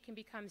 that she can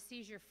become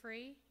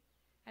seizure-free,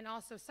 and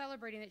also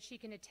celebrating that she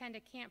can attend a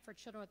camp for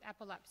children with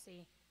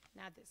epilepsy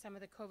now that some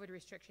of the COVID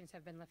restrictions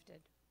have been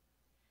lifted.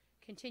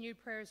 Continued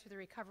prayers for the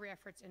recovery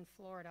efforts in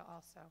Florida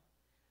also.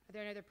 Are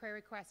there any other prayer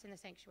requests in the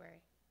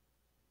sanctuary?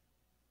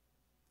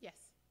 Yes.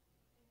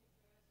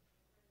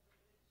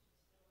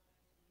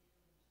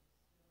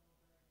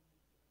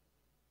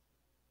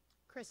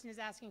 Kristen is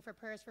asking for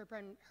prayers for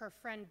her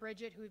friend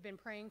Bridget, who we've been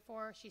praying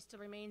for. She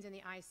still remains in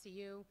the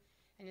ICU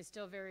and is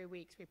still very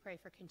weak, so we pray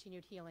for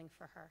continued healing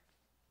for her.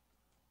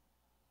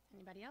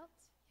 Anybody else?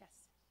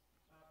 Yes.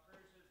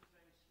 Prayers of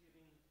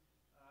thanksgiving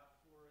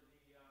for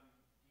the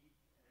deep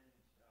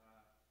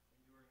and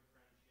enduring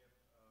friendship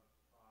of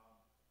Bob,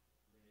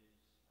 Liz, David,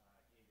 and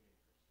Christina.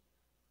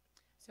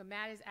 So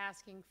Matt is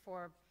asking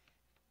for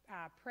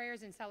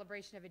prayers in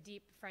celebration of a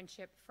deep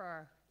friendship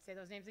for, say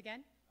those names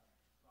again?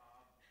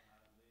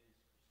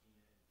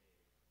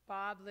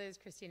 Bob, Liz,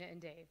 Christina,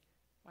 and Dave.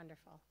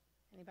 Wonderful.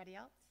 Anybody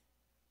else?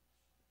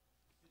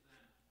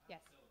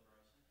 Yes.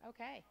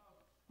 Okay.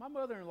 My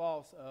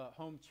mother-in-law's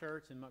home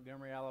church in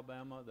Montgomery,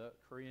 Alabama, the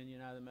Korean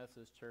United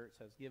Methodist Church,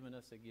 has given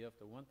us a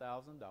gift of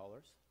 $1,000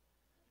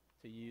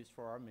 to use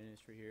for our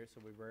ministry here,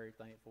 so we're very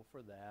thankful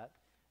for that.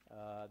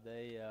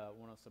 They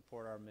want to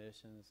support our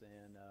missions,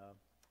 and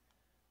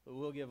but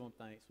we'll give them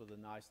thanks with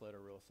a nice letter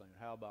real soon.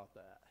 How about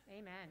that?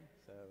 Amen.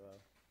 So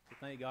we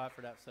thank God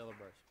for that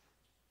celebration.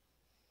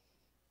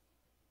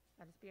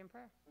 Let us be in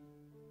prayer.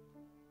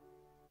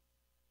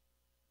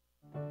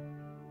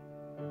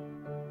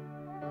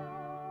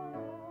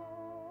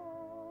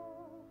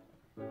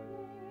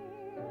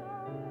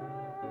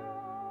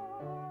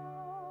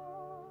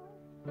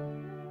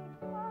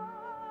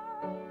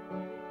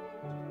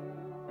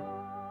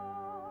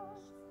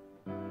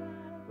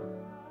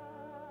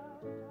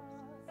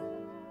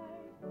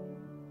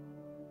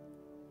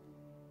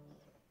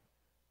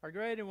 Our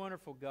great and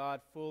wonderful God,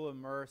 full of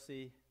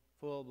mercy,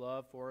 full of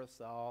love for us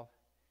all,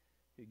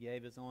 who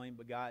gave his only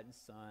begotten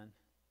Son,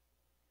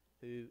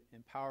 who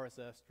empowers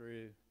us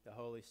through the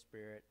Holy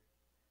Spirit.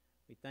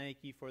 We thank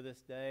you for this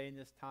day and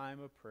this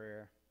time of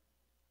prayer.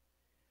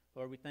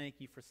 Lord, we thank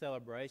you for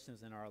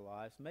celebrations in our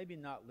lives, maybe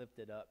not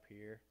lifted up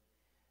here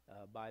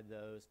by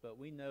those, but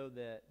we know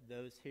that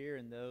those here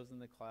and those in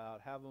the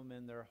cloud have them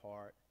in their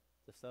heart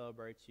to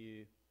celebrate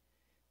you,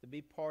 to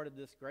be part of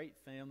this great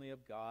family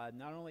of God,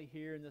 not only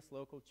here in this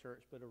local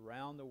church, but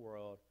around the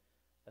world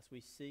as we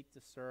seek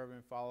to serve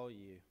and follow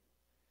you.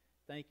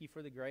 Thank you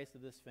for the grace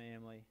of this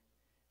family.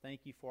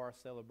 Thank you for our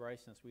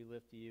celebrations we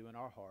lift to you in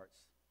our hearts.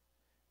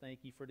 Thank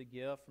you for the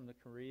gift from the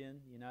Korean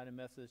United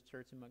Methodist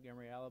Church in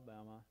Montgomery,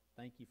 Alabama.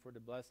 Thank you for the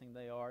blessing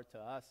they are to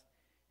us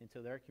and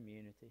to their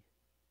community.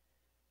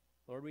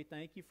 Lord, we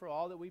thank you for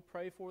all that we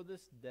pray for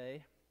this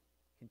day.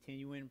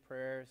 Continuing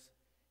prayers,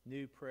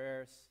 new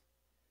prayers.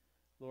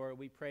 Lord,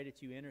 we pray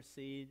that you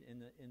intercede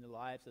in the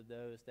lives of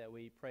those that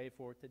we pray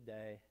for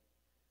today.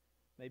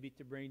 Maybe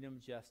to bring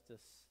them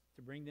justice,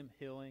 to bring them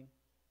healing,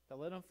 to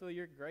let them feel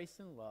your grace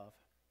and love.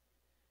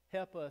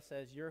 Help us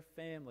as your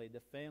family, the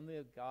family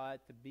of God,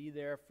 to be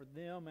there for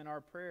them in our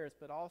prayers,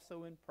 but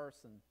also in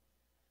person,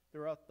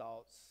 through our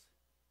thoughts,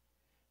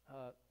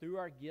 through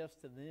our gifts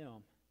to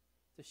them,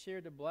 to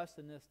share the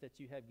blessedness that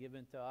you have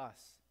given to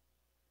us.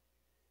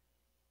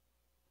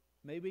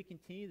 May we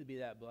continue to be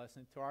that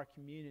blessing to our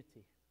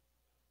community,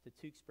 to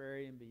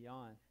Tewksbury and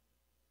beyond,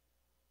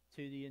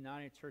 to the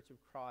United Church of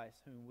Christ,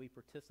 whom we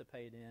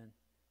participate in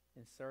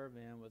and serve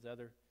in with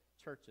other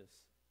churches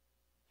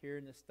here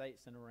in the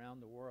States and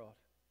around the world.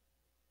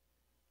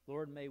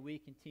 Lord, may we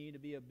continue to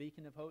be a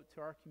beacon of hope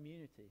to our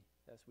community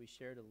as we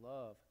share the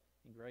love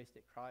and grace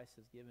that Christ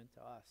has given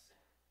to us.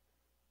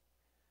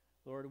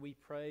 Lord, we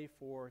pray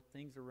for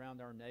things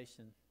around our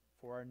nation,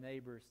 for our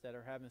neighbors that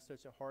are having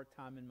such a hard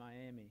time in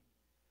Miami,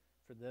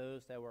 for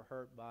those that were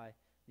hurt by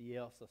the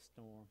Elsa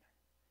storm,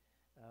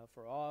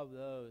 for all of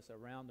those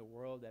around the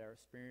world that are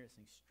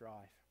experiencing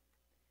strife.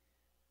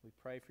 We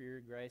pray for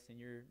your grace and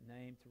your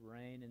name to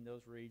reign in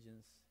those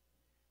regions,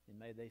 and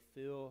may they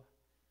feel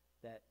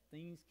that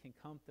things can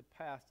come to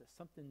pass, that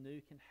something new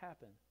can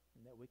happen,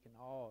 and that we can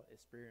all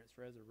experience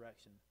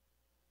resurrection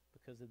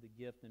because of the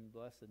gift and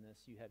blessedness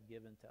you have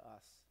given to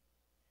us.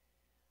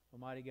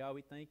 Almighty God,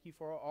 we thank you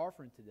for our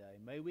offering today.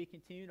 May we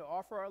continue to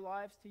offer our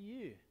lives to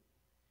you.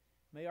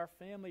 May our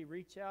family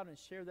reach out and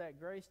share that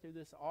grace through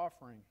this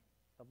offering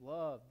of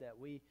love that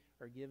we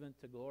are given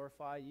to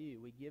glorify you.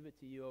 We give it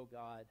to you, O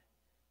God,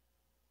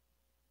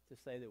 to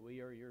say that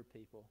we are your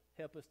people.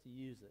 Help us to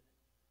use it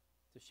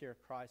to share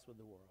Christ with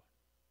the world.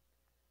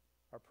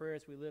 Our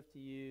prayers we lift to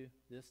you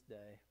this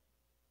day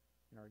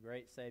in our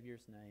great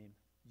Savior's name,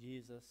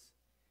 Jesus,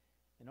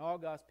 and all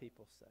God's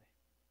people say.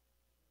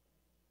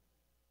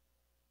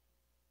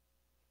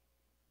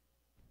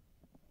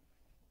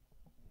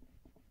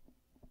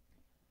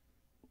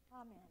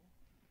 Amen.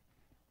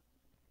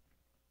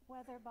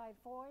 Whether by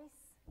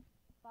voice,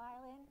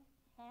 violin,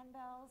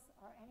 handbells,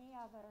 or any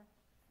other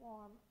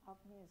form of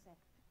music.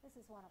 This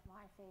is one of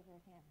my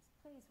favorite hymns.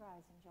 Please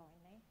rise and join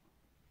me.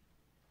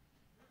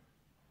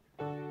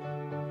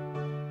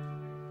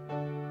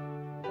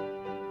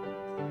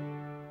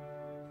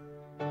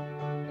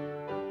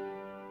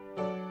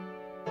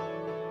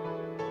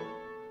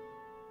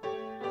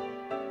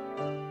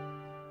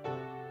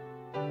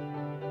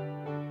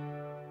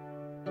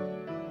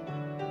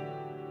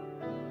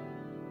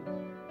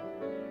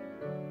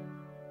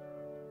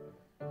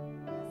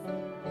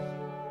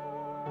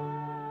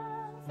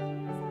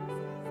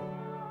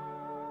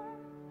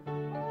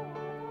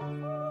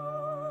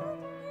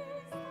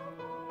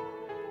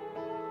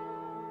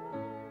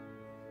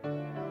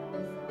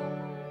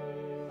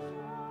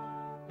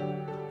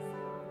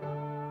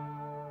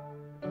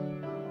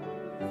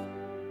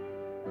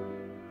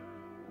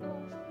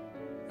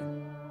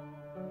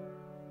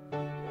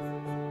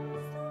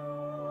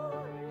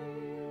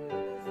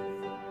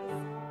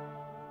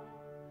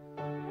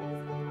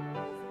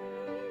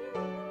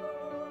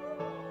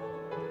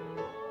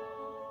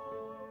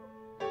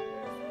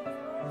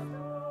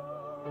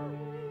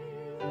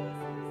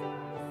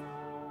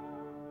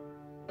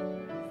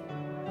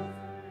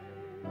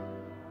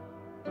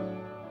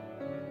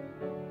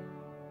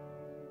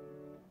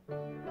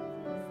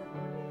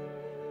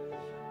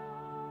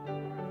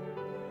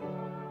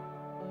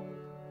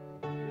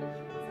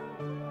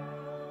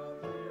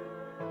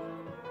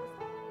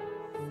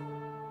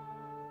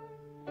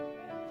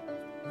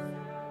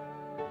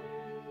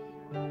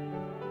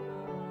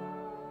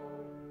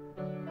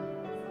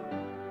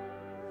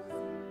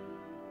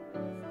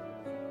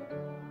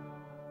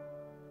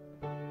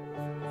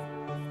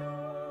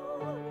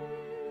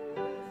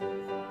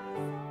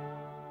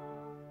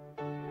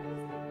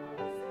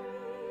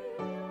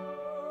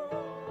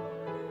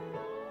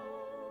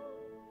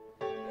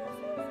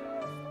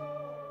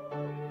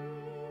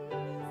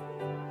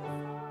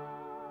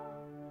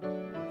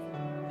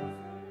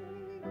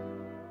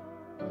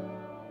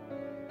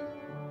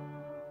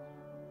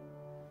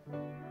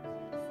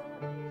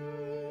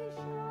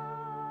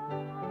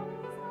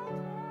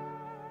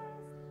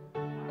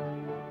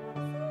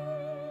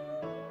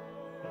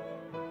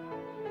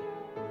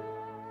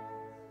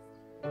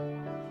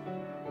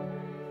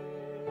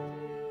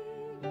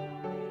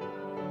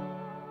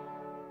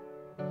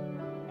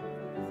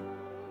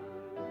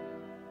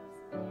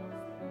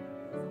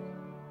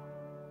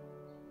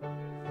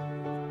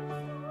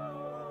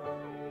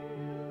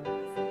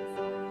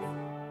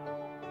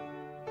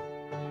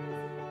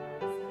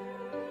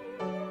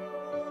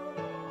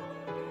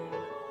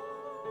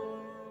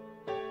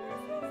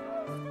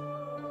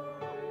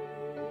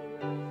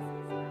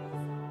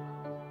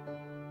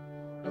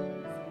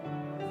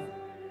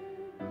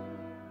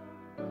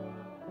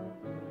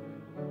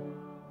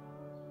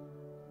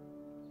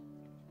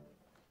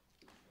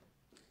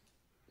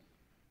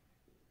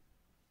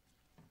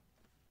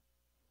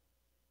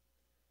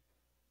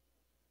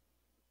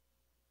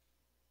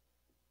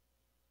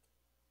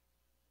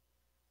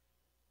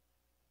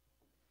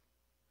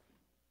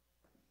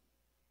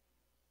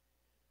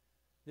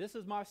 This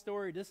is my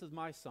story. This is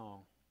my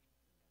song.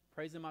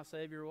 Praising my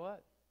Savior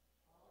what?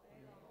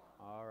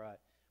 All right.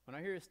 When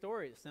I hear a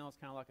story, it sounds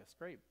kind of like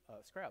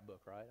a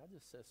scrapbook, right? I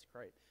just said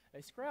scrape.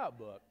 A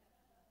scrapbook.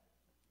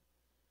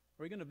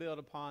 Are we going to build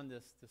upon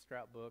the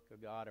scrapbook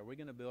of God? Are we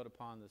going to build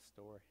upon this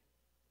story?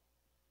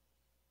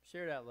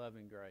 Share that love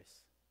and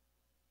grace.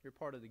 You're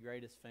part of the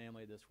greatest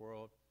family this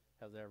world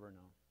has ever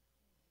known.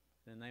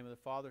 In the name of the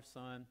Father,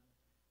 Son,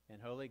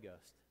 and Holy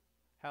Ghost.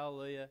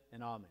 Hallelujah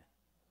and amen.